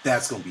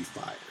 That's going to be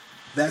fire.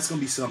 That's going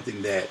to be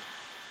something that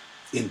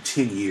in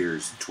 10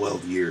 years,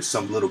 12 years,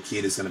 some little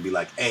kid is going to be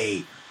like,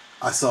 hey,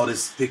 I saw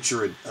this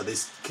picture of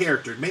this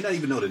character, may not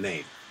even know the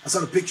name. I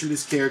saw the picture of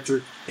this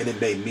character, and it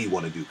made me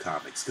want to do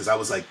comics. Because I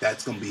was like,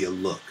 that's going to be a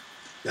look.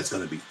 That's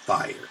going to be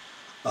fire.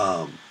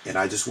 And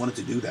I just wanted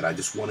to do that. I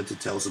just wanted to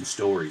tell some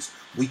stories.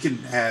 We can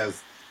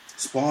have...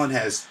 Spawn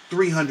has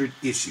 300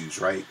 issues,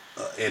 right?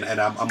 And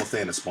I'm a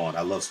fan of Spawn.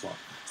 I love Spawn.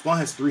 Spawn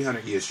has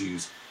 300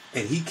 issues,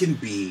 and he can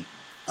be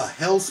a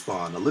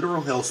Hellspawn, a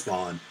literal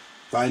Hellspawn,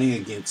 fighting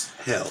against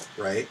hell,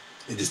 right?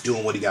 And just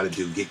doing what he got to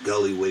do. Get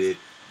gully with it,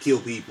 kill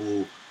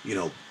people, you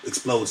know,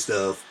 explode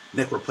stuff,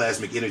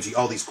 necroplasmic energy,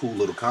 all these cool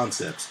little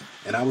concepts.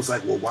 And I was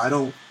like, well, why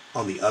don't,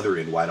 on the other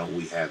end, why don't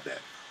we have that?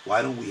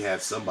 Why don't we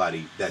have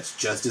somebody that's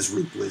just as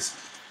ruthless,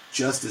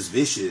 just as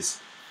vicious,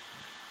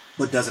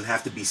 but doesn't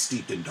have to be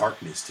steeped in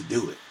darkness to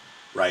do it,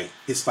 right?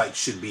 His fight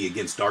should be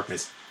against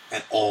darkness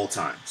at all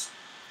times.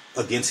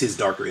 Against his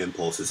darker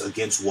impulses,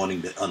 against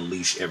wanting to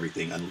unleash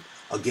everything,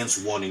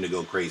 against wanting to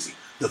go crazy.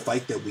 The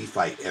fight that we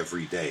fight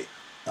every day.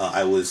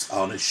 I was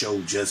on a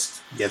show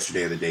just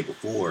yesterday or the day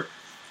before,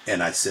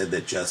 and I said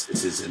that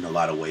justice is in a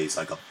lot of ways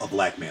like a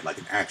black man, like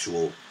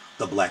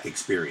the black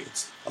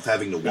experience of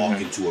having to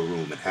walk into a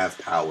room and have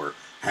power,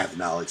 have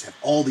knowledge, have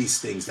all these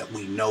things that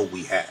we know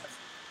we have,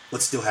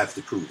 but still have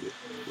to prove it,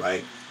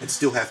 right? And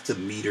still have to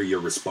meter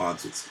your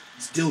responses.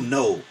 Still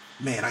know,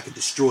 man, I can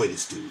destroy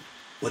this dude.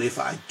 But if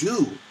I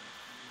do,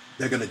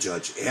 they're going to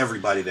judge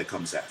everybody that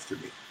comes after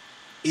me.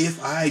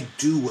 If I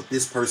do what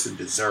this person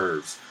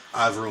deserves,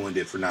 I've ruined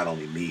it for not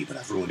only me, but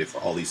I've ruined it for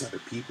all these other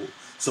people.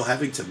 So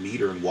having to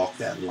meter and walk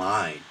that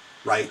line,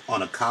 right,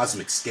 on a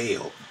cosmic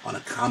scale, on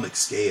a comic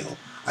scale,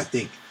 I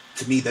think,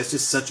 to me, that's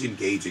just such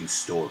engaging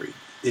story.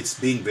 It's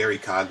being very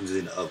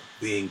cognizant of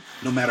being,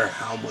 no matter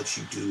how much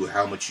you do,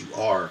 how much you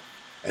are,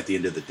 at the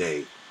end of the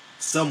day,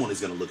 someone is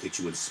going to look at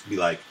you and be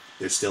like,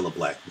 there's still a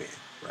black man,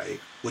 right?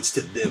 Which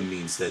to them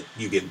means that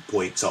you get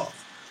points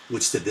off.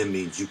 Which to them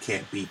means you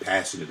can't be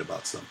passionate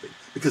about something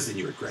because then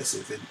you're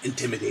aggressive and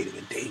intimidating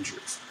and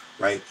dangerous,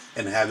 right?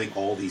 And having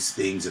all these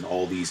things and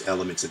all these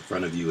elements in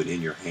front of you and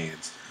in your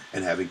hands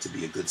and having to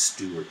be a good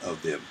steward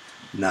of them,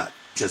 not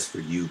just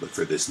for you, but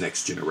for this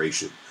next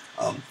generation.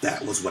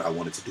 That was what I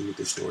wanted to do with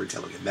this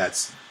storytelling. And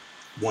that's,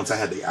 once I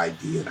had the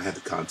idea and I had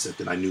the concept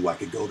and I knew I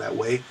could go that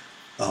way,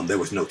 there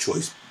was no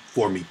choice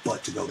for me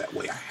but to go that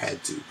way. I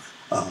had to,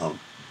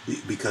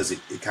 because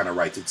it kind of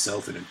writes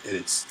itself and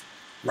it's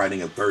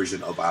writing a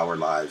version of our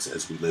lives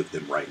as we live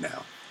them right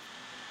now.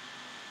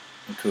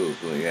 Cool.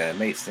 Yeah, it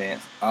makes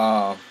sense.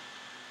 I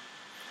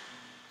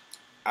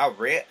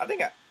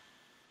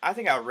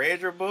think I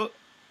read your book.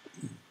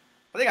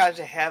 I think I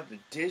just have the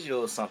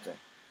digital or something.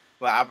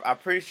 But I'm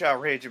pretty sure I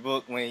read your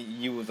book when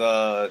you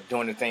was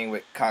doing the thing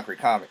with Concrete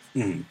Comics.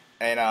 Mm-hmm.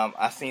 And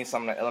I seen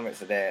some of the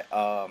elements of that.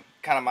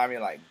 Kind of remind me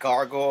of like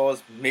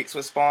gargoyles mixed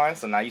with Spawn.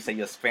 So now you say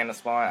you're a fan of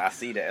Spawn. I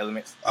see the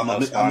elements. I'm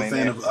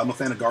a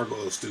fan of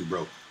gargoyles too,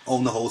 bro.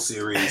 Own the whole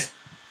series.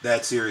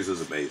 That series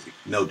was amazing,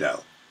 no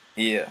doubt.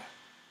 Yeah,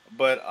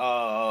 but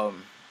I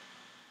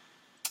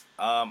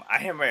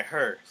haven't read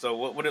Her. So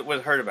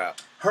what's Her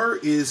about? Her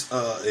is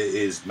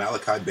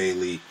Malachi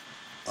Bailey.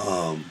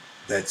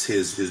 That's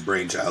his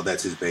brainchild.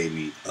 That's his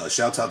baby.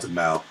 Shouts out to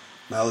Mal.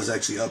 Mal is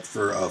actually up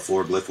for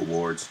 4 Glyph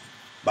Awards.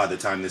 By the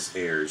time this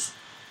airs,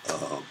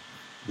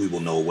 we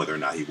will know whether or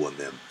not he won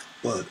them.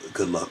 But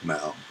good luck,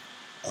 Mal,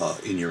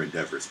 in your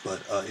endeavors.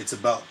 But it's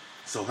about,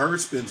 so Her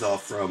spins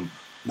off from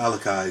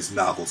Malachi's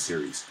novel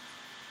series.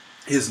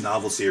 His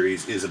novel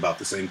series is about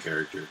the same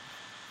character.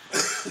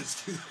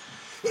 Excuse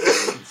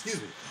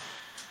me.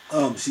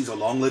 She's a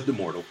long-lived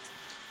immortal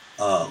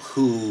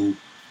who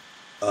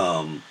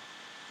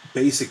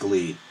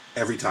basically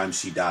every time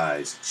she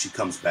dies, she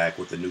comes back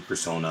with a new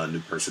persona, a new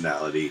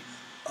personality,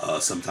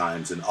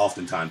 sometimes and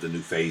oftentimes a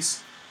new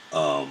face,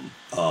 and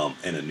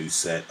a new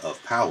set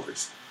of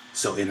powers.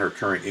 So in her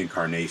current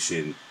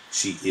incarnation,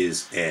 she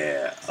is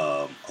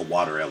a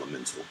water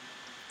elemental.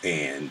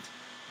 And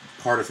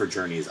part of her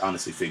journey is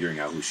honestly figuring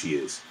out who she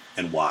is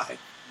and why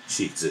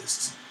she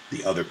exists.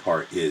 The other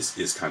part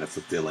is kind of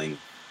fulfilling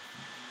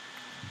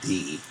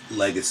the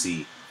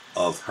legacy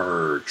of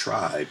her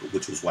tribe,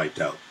 which was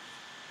wiped out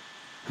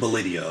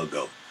millennia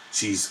ago.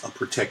 She's a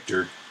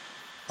protector,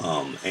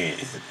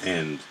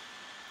 and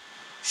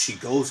she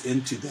goes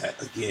into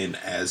that again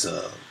as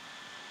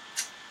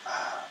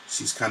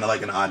she's kind of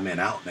like an odd man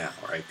out now,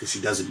 right? Because she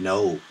doesn't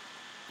know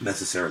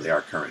necessarily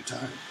our current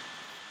time.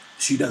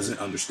 She doesn't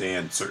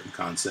understand certain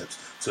concepts,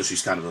 so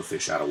she's kind of a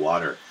fish out of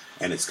water,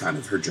 and it's kind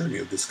of her journey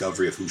of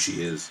discovery of who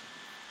she is,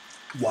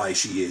 why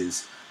she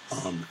is,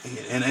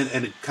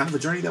 and kind of a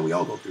journey that we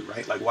all go through,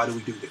 right? Like, why do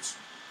we do this?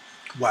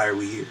 Why are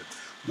we here?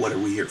 what are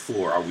we here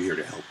for? Are we here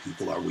to help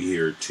people? Are we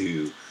here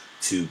to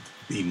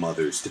be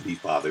mothers, to be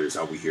fathers?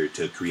 Are we here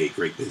to create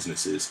great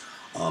businesses?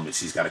 And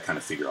she's got to kind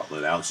of figure all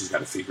that out. She's got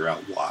to figure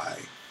out why.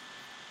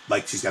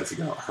 Like, she's got to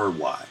figure out her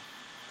why.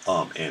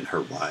 And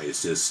her why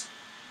is just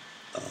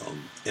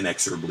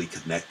inexorably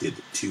connected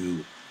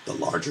to the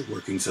larger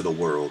workings of the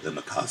world and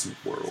the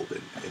cosmic world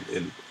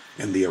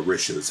and the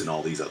Orishas and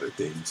all these other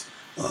things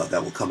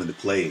that will come into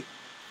play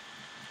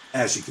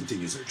as she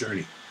continues her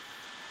journey.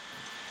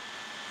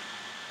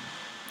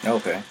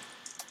 Okay.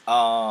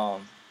 Now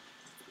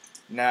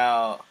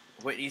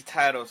with these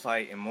titles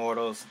like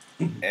Immortals,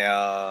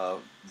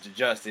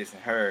 Justice,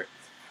 and her,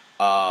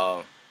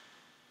 I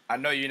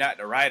know you're not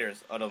the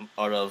writers of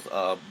those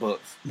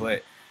books,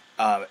 but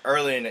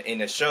early in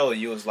the show,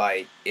 you was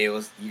like,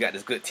 you got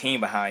this good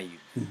team behind you.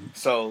 Mm-hmm.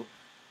 So,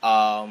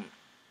 how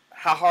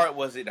hard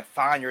was it to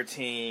find your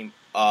team?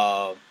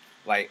 Did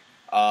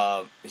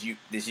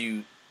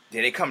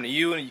they come to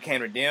you and you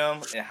came to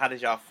them? And how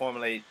did y'all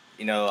formulate,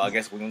 I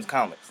guess, Women's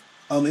Comics?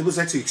 It was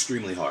actually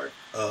extremely hard,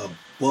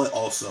 but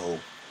also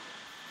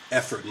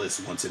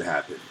effortless once it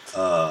happened.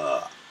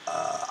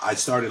 I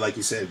started, like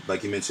you said,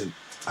 like you mentioned,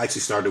 I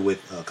actually started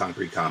with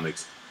Concrete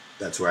Comics.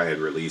 That's where I had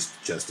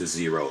released Justice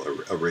Zero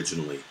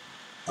originally.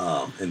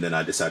 And then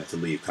I decided to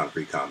leave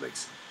Concrete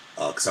Comics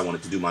because I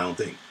wanted to do my own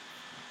thing.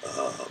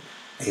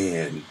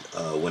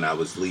 When I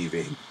was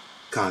leaving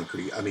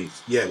Concrete,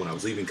 when I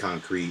was leaving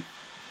Concrete,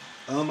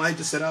 I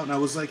just set out and I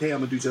was like, hey, I'm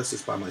going to do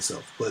Justice by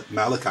myself. But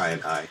Malachi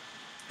and I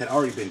had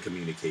already been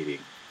communicating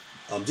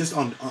just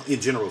on in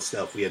general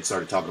stuff. We had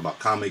started talking about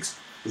comics.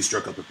 We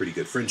struck up a pretty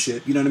good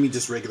friendship. You know what I mean?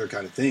 Just regular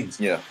kind of things.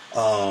 Yeah.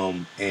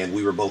 And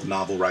we were both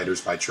novel writers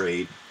by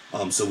trade.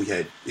 So we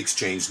had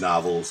exchanged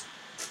novels.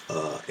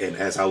 And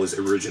as I was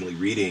originally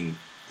reading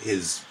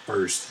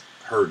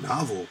her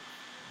novel,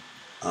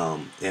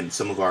 and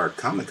some of our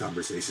comic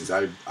conversations,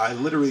 I just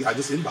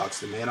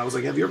inboxed him, man. I was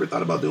like, have you ever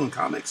thought about doing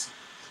comics?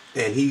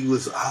 And he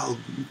was,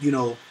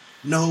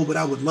 no, but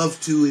I would love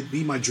to. It'd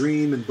be my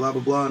dream and blah,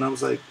 blah, blah. And I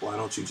was like, why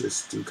don't you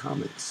just do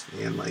comics?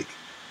 And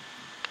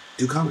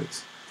do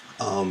comics.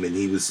 And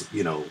he was,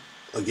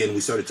 again, we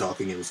started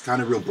talking. It was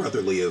kind of real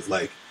brotherly of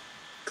like,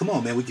 come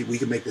on, man, we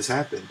can make this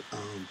happen.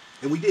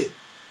 And we did.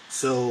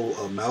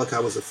 So Malachi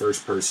was the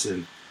first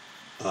person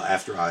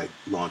after I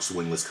launched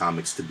Wingless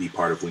Comics to be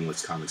part of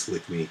Wingless Comics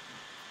with me.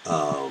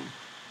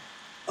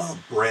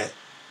 Brett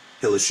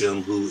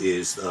Hillisham, who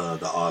is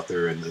the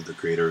author and the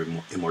creator of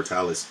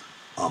Immortalis,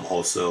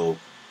 also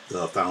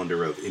the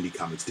founder of Indie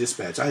Comics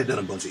Dispatch. I had done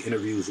a bunch of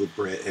interviews with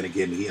Brett, and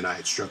again, he and I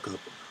had struck up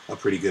a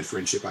pretty good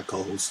friendship. I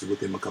co-hosted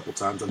with him a couple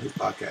times on his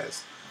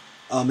podcast.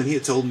 And he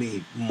had told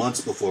me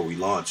months before we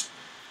launched,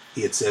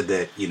 he had said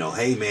that,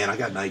 hey, man, I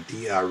got an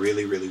idea I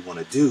really, really want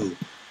to do,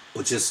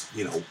 but just,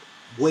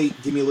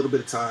 wait, give me a little bit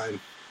of time,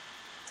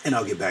 and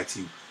I'll get back to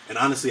you. And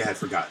honestly, I had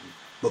forgotten.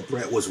 But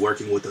Brett was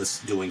working with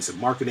us doing some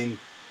marketing.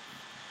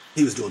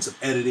 He was doing some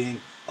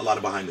editing, a lot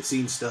of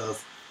behind-the-scenes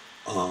stuff.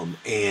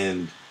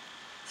 And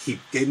he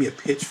gave me a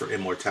pitch for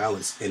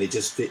Immortalis, and it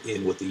just fit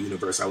in with the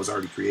universe I was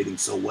already creating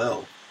so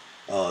well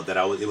that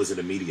it was an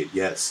immediate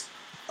yes.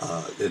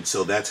 And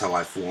so that's how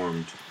I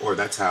formed, or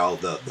that's how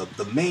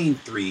the main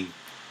three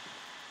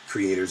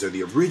creators, or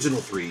the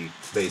original three,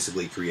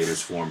 basically, creators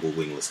formed with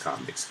Wingless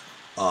Comics.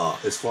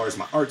 As far as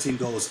my art team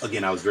goes,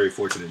 again, I was very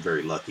fortunate and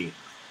very lucky.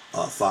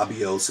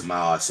 Fabio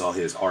Samao, I saw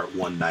his art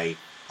one night.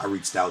 I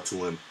reached out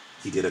to him.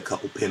 He did a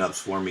couple pinups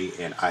for me,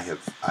 and I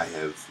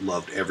have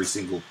loved every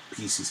single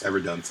piece he's ever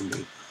done for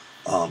me.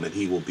 And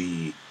he will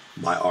be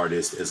my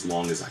artist as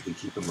long as I can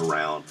keep him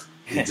around.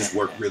 We just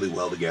work really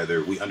well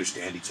together. We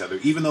understand each other,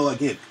 even though,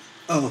 again,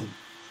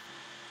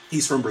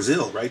 he's from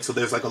Brazil, right? So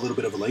there's like a little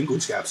bit of a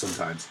language gap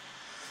sometimes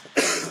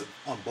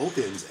on both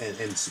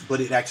ends.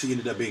 But it actually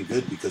ended up being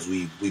good because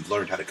we've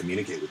learned how to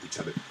communicate with each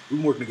other. We've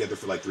been working together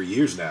for like 3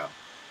 years now.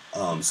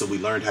 So we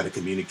learned how to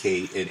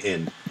communicate,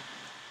 and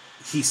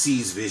he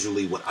sees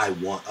visually what I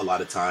want a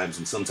lot of times,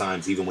 and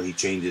sometimes even when he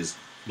changes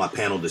my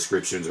panel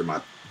descriptions or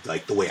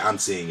the way I'm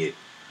seeing it,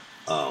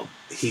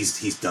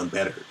 he's done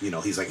better.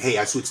 He's like, hey,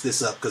 I switched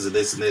this up because of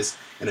this and this,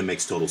 and it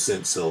makes total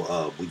sense.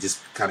 So we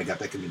just kind of got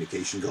that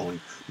communication going.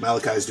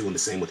 Malachi's doing the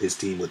same with his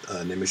team with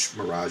Nimish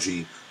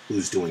Miraji,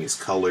 who's doing his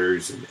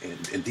colors,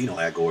 and Dino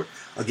Agor.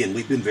 Again,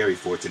 we've been very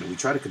fortunate. We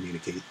try to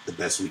communicate the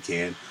best we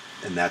can,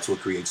 and that's what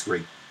creates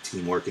great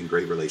teamwork and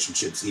great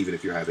relationships, even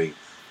if you're having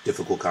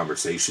difficult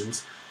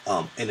conversations.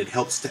 And it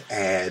helps to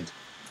add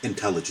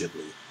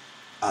intelligently.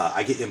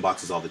 I get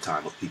inboxes all the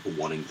time of people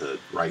wanting to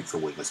write for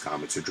Wingless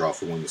Comics or draw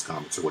for Wingless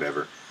Comics or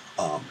whatever.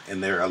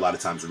 And they're a lot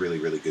of times really,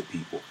 really good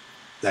people.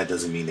 That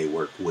doesn't mean they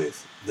work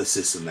with the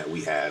system that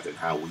we have and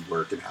how we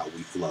work and how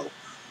we flow.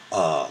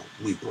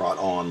 We brought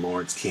on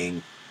Lawrence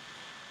King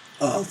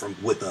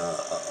with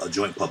a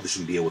joint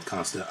publishing deal with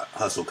Constant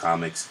Hustle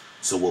Comics.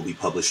 So we'll be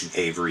publishing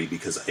Avery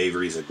because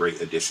Avery is a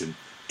great addition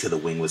to the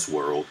Wingless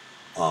world.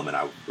 And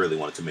I really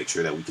wanted to make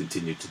sure that we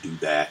continued to do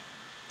that.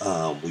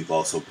 We've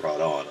also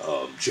brought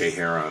on Jay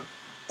Heron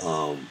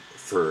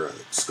for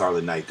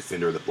Scarlet Knight,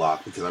 Defender of the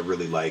Block, because I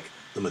really like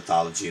the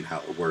mythology and how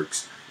it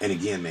works. And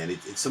again, man,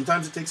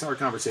 sometimes it takes hard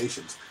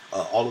conversations.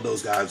 All of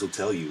those guys will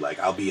tell you, like,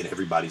 I'll be in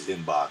everybody's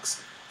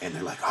inbox, and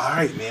they're like, all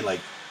right, man,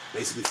 like,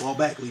 basically fall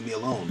back, leave me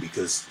alone,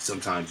 because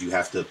sometimes you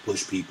have to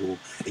push people,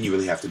 and you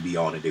really have to be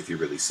on it if you're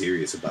really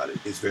serious about it.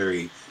 It's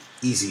very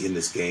easy in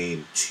this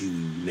game to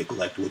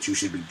neglect what you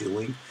should be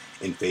doing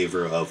in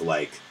favor of,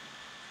 like,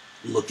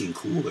 looking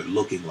cool or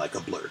looking like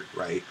a blurred,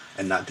 right?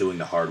 And not doing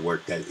the hard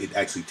work that it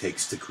actually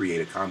takes to create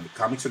a comic.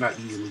 Comics are not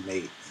easily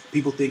made.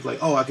 People think like,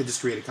 oh, I could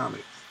just create a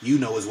comic. You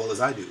know as well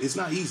as I do. It's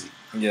not easy.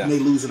 Yeah. You may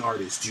lose an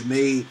artist. You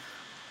may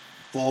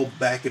fall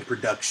back in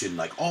production,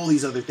 like all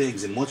these other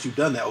things. And once you've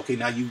done that, okay,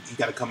 now you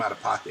got to come out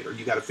of pocket or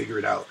you got to figure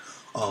it out.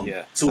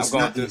 So it's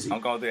not easy. I'm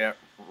going through that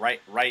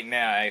right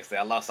now, actually.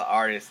 I lost an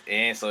artist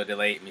and so it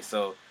delayed me.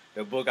 So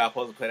the book I was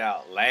supposed to put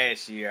out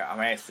last year,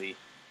 I'm actually...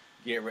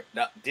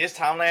 this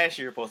time last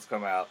year supposed to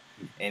come out,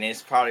 and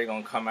it's probably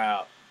gonna come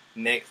out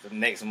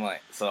next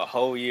month. So a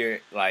whole year,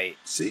 like,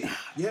 see,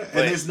 yeah,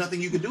 and there's nothing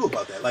you can do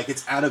about that. Like,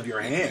 it's out of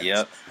your hands.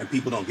 Yep. And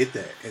people don't get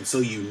that, and so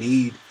you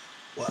need,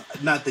 well,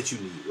 not that you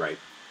need, right?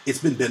 It's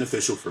been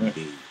beneficial for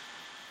me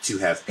to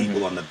have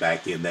people on the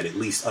back end that at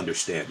least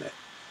understand that.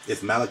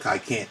 If Malachi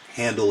can't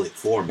handle it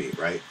for me,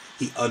 right?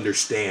 He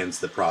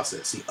understands the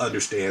process. He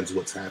understands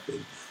what's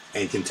happened.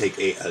 And can take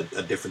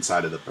a different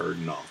side of the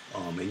burden off.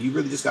 And you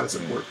really just got to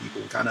support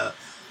people. Kind of,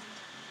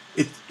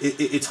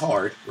 it's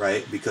hard,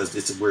 right? Because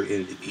we're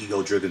in an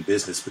ego-driven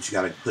business, but you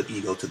got to put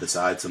ego to the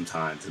side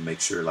sometimes and make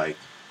sure, like,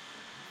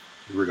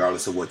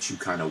 regardless of what you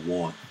kind of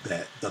want,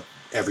 that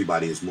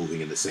everybody is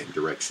moving in the same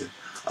direction.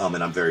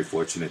 And I'm very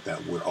fortunate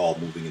that we're all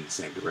moving in the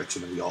same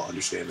direction and we all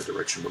understand the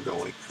direction we're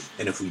going.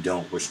 And if we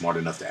don't, we're smart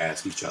enough to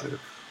ask each other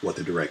what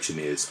the direction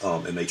is.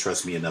 And they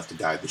trust me enough to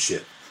guide the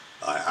ship.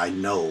 I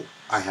know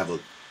I have a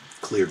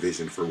clear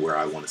vision for where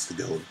I want us to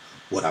go,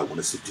 what I want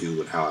us to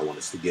do, and how I want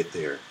us to get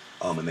there.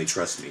 And they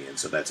trust me, and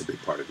so that's a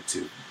big part of it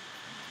too.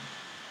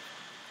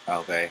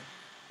 Okay.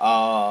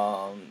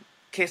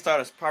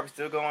 Kickstarter's probably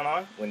still going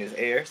on when this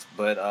airs,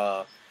 but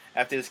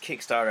after this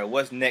Kickstarter,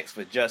 what's next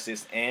for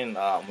Justice and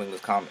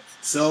Wingless Comics?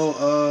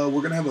 So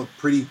we're gonna have a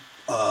pretty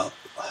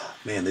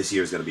man. This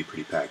year is gonna be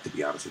pretty packed, to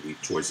be honest with you.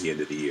 Towards the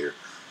end of the year,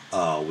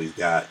 we've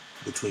got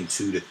between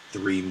 2 to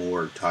 3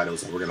 more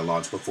titles that we're gonna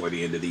launch before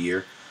the end of the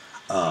year.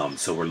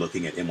 So we're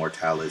looking at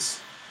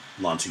Immortalis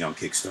launching on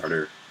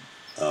Kickstarter.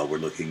 We're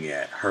looking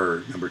at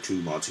Her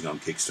 #2 launching on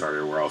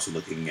Kickstarter. We're also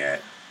looking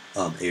at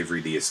Avery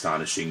the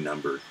Astonishing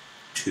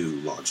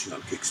 #2 launching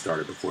on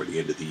Kickstarter before the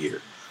end of the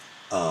year.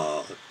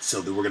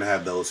 So we're going to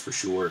have those for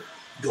sure.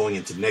 Going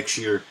into next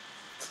year,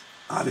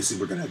 obviously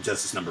we're going to have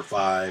Justice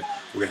 #5.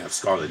 We're going to have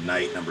Scarlet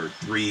Knight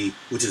 #3,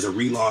 which is a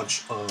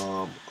relaunch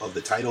of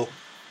the title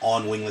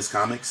on Wingless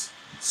Comics.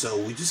 So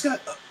we just got...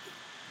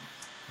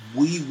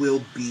 we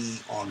will be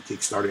on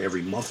Kickstarter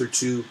every month or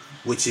two,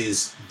 which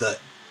is the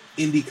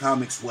indie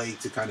comics way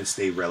to kind of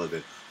stay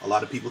relevant. A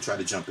lot of people try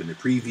to jump into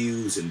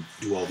previews and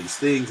do all these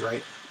things,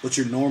 right? But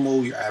your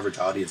average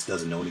audience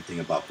doesn't know anything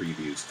about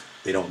previews.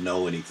 They don't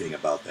know anything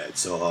about that.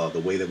 So the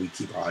way that we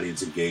keep our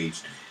audience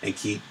engaged and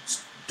keep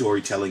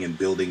storytelling and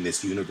building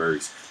this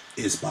universe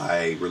is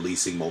by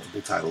releasing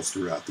multiple titles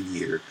throughout the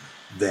year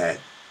that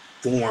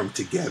form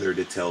together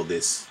to tell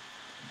this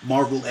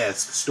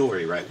Marvel-esque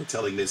story, right? We're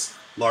telling this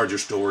larger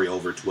story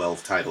over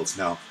 12 titles.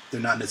 Now,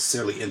 they're not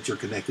necessarily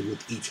interconnected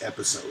with each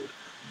episode,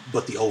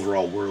 but the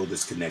overall world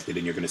is connected,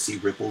 and you're going to see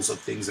ripples of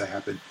things that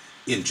happen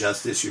in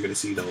Justice. You're going to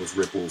see those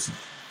ripples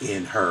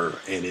in Her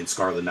and in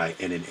Scarlet Knight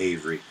and in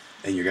Avery,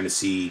 and you're going to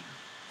see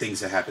things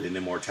that happen in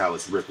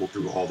Immortalis ripple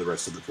through all the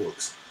rest of the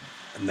books.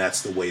 And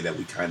that's the way that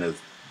we kind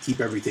of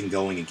keep everything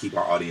going and keep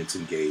our audience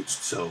engaged.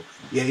 So,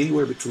 yeah,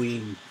 anywhere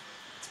between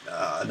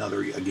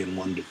another, again,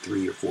 1 to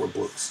 3 or 4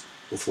 books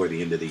before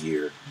the end of the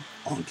year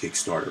on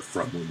Kickstarter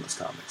from Wingless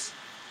Comics.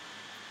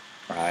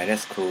 All right,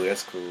 that's cool.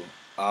 That's cool.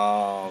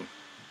 Not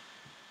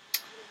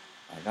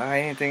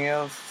anything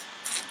else.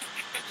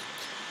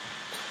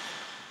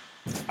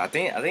 I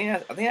think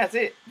that's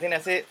it. I think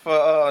that's it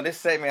for this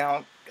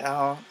segment.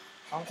 I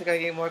don't think I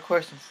get more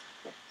questions.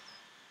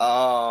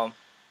 But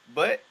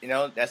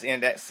that's the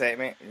end of that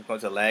segment. We're going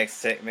to the last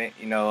segment.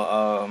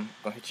 Gonna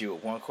hit you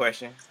with one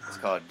question. It's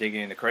called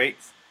Digging in the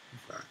Crates.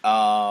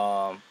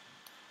 Okay.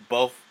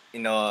 Both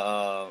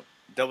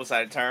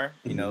double-sided term.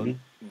 In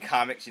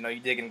comics, you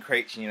dig in the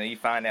crates. You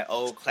find that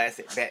old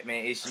classic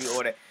Batman issue,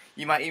 or that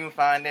you might even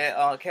find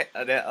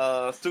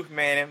that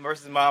Superman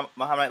versus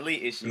Muhammad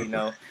Ali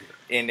issue.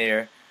 In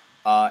there,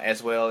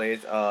 as well as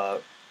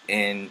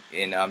in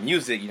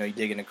music. You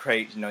dig in the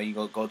crates. You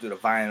go through the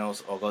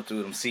vinyls or go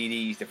through them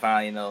CDs to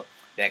find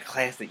that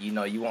classic.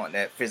 You want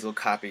that physical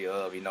copy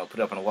of. Put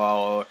up on the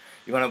wall, or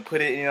you want to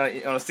put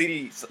it on a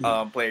CD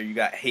player you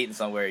got hidden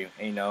somewhere.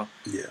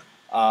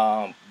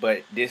 Yeah.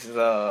 But this is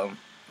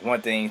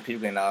one thing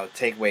people can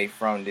take away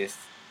from this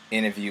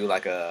interview,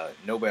 like a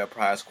Nobel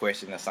Prize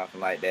question or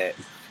something like that.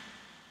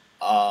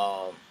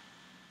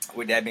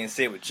 With that being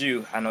said, with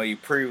you, I know you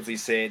previously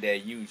said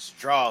that you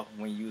draw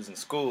when you was in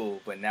school,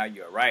 but now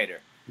you're a writer,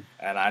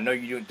 and I know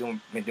you've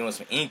been doing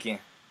some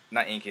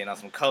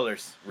some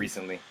colors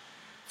recently.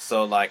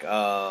 So, like,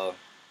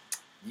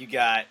 you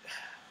got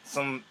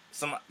some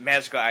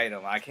magical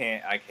item. I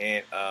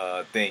can't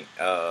think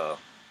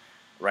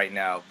right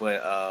now,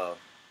 but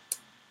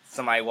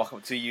somebody walk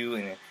up to you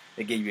and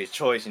they give you a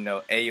choice,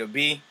 A or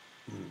B.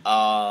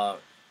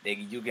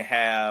 You can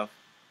have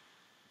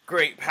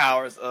great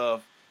powers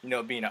of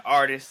being an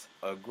artist,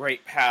 or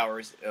great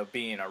powers of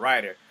being a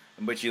writer,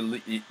 but you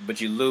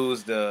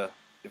lose the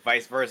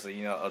vice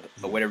versa,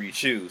 or whatever you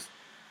choose.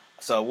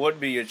 So what would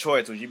be your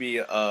choice? Would you be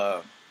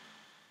a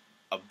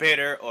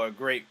better or a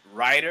great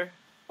writer,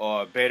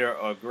 or a better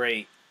or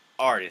great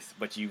artist,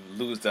 but you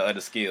lose the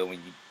other skill when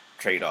you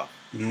trade off?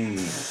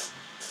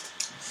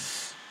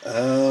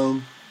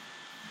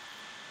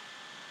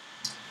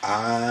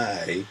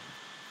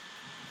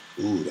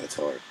 That's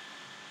hard.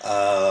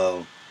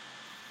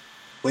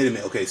 Wait a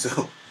minute. Okay,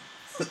 so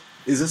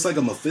is this like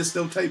a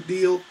Mephisto type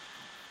deal?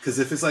 Because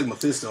if it's like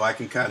Mephisto, I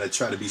can kind of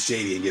try to be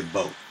shady and get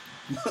both.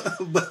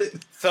 But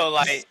so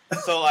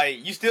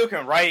like you still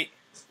can write,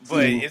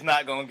 but it's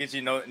not gonna get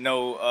you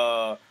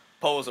no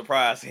Pulitzer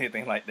Prize or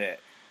anything like that.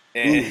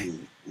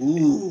 And,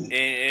 and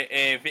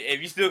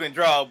if you still can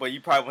draw, but you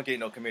probably won't get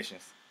no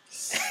commissions.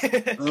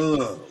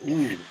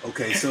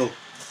 Okay, so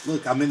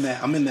look, I'm in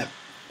that.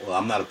 Well,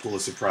 I'm not a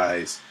Pulitzer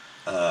Prize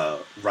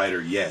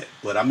writer yet,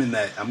 but I'm in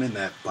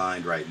that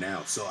bind right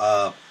now.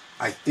 So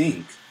I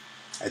think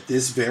at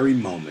this very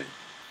moment,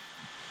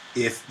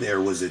 if there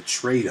was a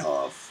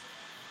trade-off,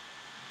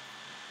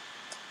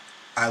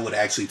 I would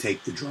actually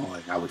take the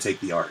drawing. I would take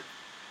the art.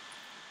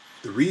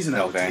 The reason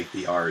I would take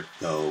the art,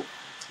 though,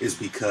 is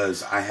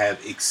because I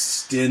have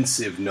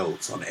extensive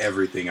notes on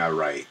everything I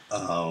write.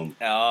 So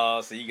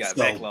you got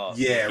backlog.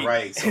 Yeah,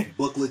 right. So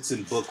booklets,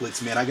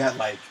 man. I got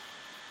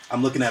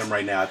I'm looking at them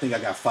right now. I think I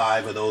got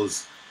 5 of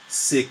those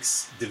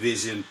 6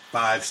 division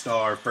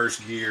 5-star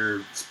first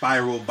year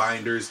spiral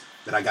binders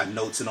that I got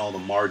notes in all the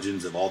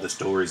margins of all the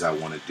stories I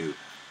want to do.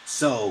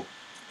 So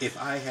if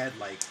I had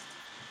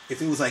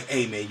if it was like,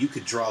 hey man, you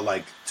could draw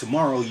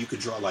tomorrow, you could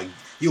draw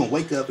you gonna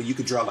wake up and you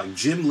could draw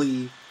Jim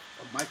Lee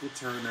or Michael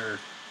Turner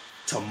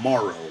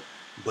tomorrow,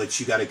 but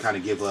you got to kind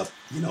of give up,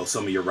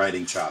 some of your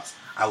writing chops.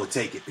 I would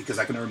take it because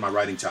I can earn my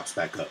writing chops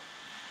back up,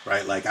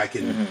 right? I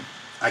can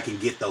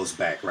get those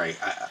back, right?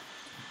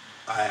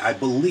 I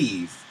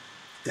believe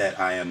that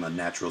I am a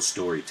natural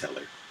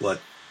storyteller,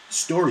 but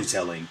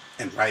storytelling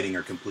and writing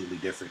are completely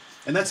different,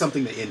 and that's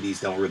something that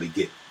indies don't really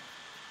get.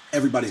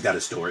 Everybody's got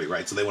a story,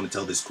 right? So they want to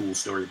tell this cool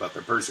story about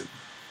their person,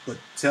 but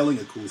telling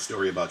a cool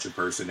story about your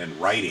person and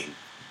writing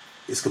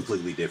is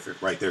completely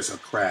different, right? There's a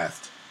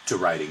craft to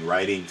writing.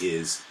 Writing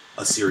is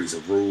a series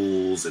of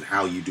rules and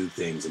how you do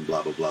things and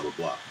blah, blah, blah, blah,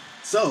 blah.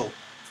 So,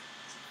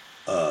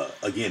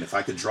 again, if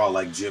I could draw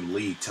like Jim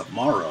Lee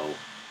tomorrow,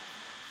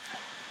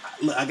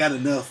 I got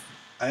enough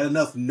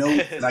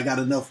notes and I got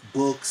enough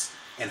books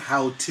and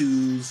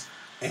how-tos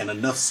and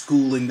enough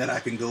schooling that I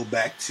can go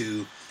back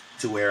to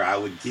where I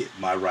would get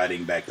my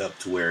writing back up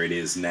to where it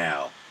is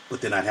now.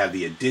 But then I'd have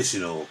the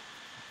additional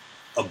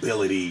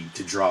ability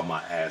to draw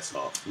my ass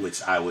off,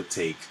 which I would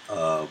take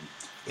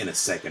in a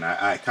second.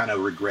 I kind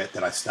of regret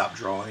that I stopped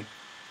drawing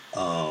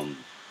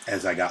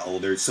as I got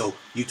older. So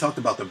you talked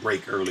about the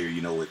break earlier,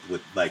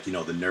 with the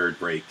nerd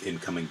break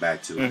and coming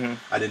back to it.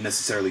 I didn't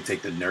necessarily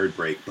take the nerd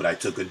break, but I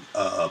took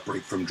a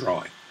break from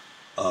drawing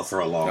for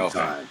a long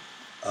time.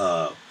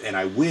 And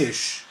I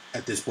wish,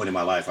 at this point in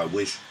my life,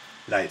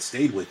 that I had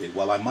stayed with it.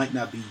 While I might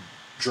not be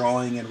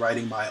drawing and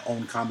writing my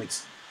own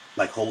comics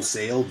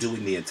wholesale,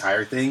 doing the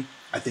entire thing,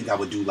 I think I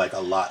would do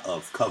a lot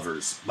of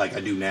covers like I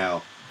do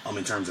now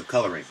in terms of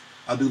coloring.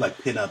 I'll do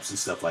pinups and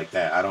stuff like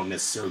that. I don't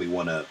necessarily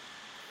want to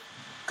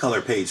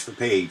color page for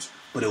page,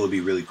 but it would be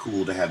really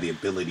cool to have the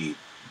ability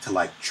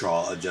to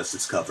draw a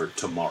Justice cover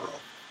tomorrow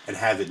and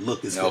have it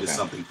look as good as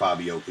something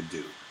Fabio could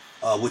do,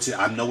 which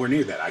I'm nowhere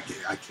near that. I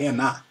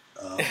cannot,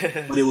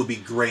 but it would be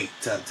great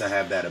to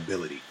have that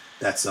ability.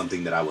 That's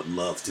something that I would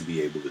love to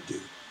be able to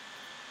do.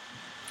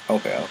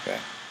 Okay.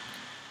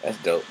 That's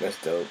dope.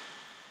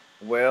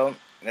 Well,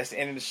 that's the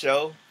end of the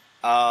show.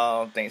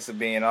 Thanks for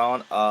being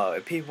on.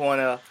 If people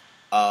want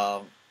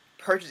to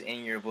purchase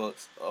any of your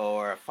books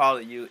or follow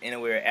you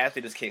anywhere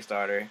after this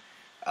Kickstarter,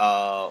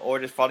 or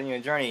just follow your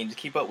journey and just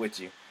keep up with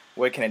you,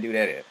 where can I do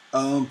that at?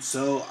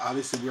 So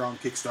obviously we're on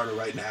Kickstarter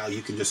right now.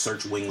 You can just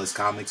search Wingless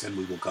Comics and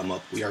we will come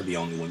up. We are the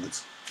only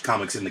Wingless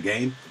Comics in the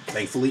game,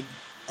 thankfully.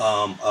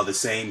 The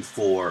same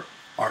for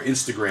our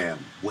Instagram,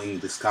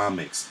 Wingless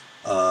Comics.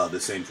 The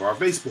same for our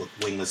Facebook,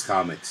 Wingless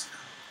Comics.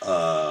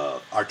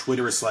 Our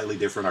Twitter is slightly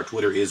different. Our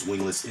Twitter is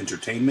Wingless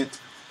Entertainment.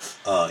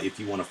 If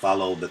you want to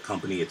follow the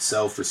company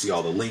itself or see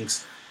all the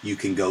links, you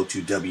can go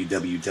to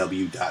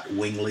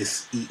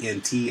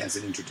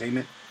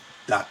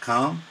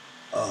www.winglessentertainment.com.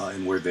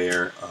 And we're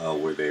there.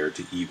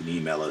 You can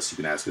email us. You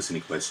can ask us any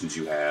questions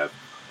you have.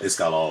 It's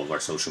got all of our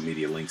social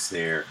media links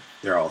there.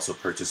 There are also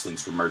purchase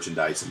links for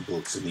merchandise and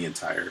books and the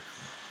entire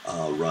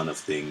run of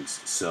things.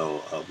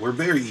 So we're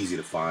very easy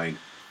to find.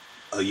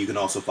 You can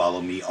also follow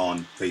me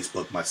on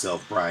Facebook,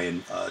 myself,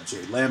 Brian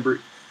J.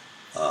 Lambert.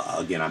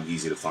 Again, I'm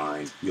easy to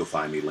find. You'll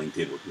find me linked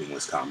in with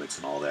Wingless Comics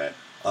and all that.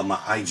 My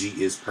IG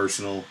is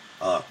personal,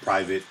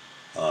 private.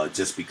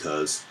 just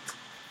because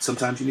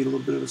sometimes you need a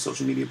little bit of a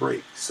social media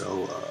break.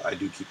 So I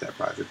do keep that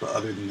project. But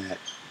other than that,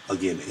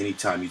 again,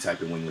 anytime you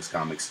type in Wingless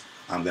Comics,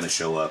 I'm going to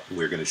show up.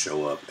 We're going to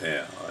show up,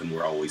 and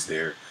we're always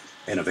there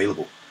and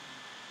available.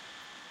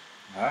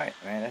 All right,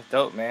 man. That's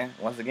dope, man.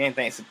 Once again,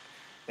 thanks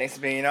for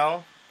being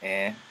on.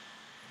 And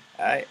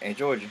all right,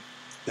 enjoyed you.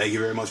 Thank you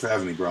very much for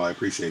having me, bro. I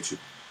appreciate you.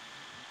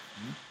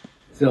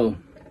 So,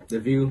 The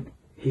View,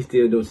 he's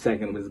still doing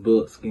second of his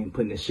books,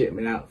 putting the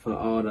shipment out for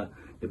all the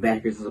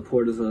backers and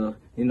supporters of,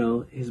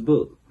 his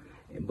book.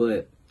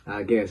 But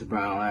I guess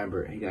Brian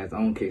Lambert, he got his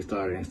own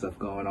Kickstarter and stuff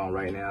going on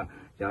right now.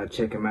 Y'all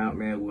check him out,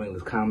 man.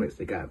 Wingless Comics,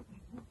 they got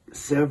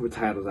several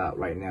titles out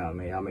right now,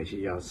 man. Y'all make sure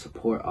y'all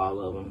support all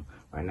of them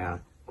right now.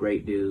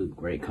 Great dude,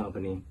 great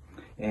company.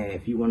 And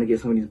if you want to get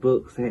some of these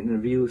books and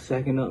reviews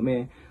second up,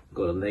 man,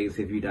 go to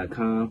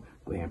legacyview.com.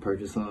 Go ahead and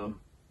purchase some.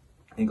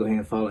 And go ahead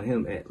and follow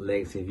him at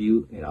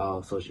legacyview in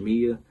all social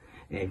media.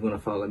 And if you want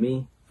to follow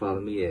me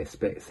at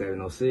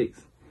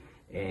Spec706.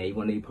 And you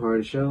want to be part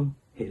of the show,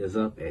 hit us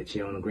up at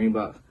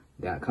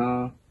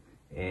chillonthegreenbox.com.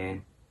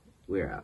 And we're out.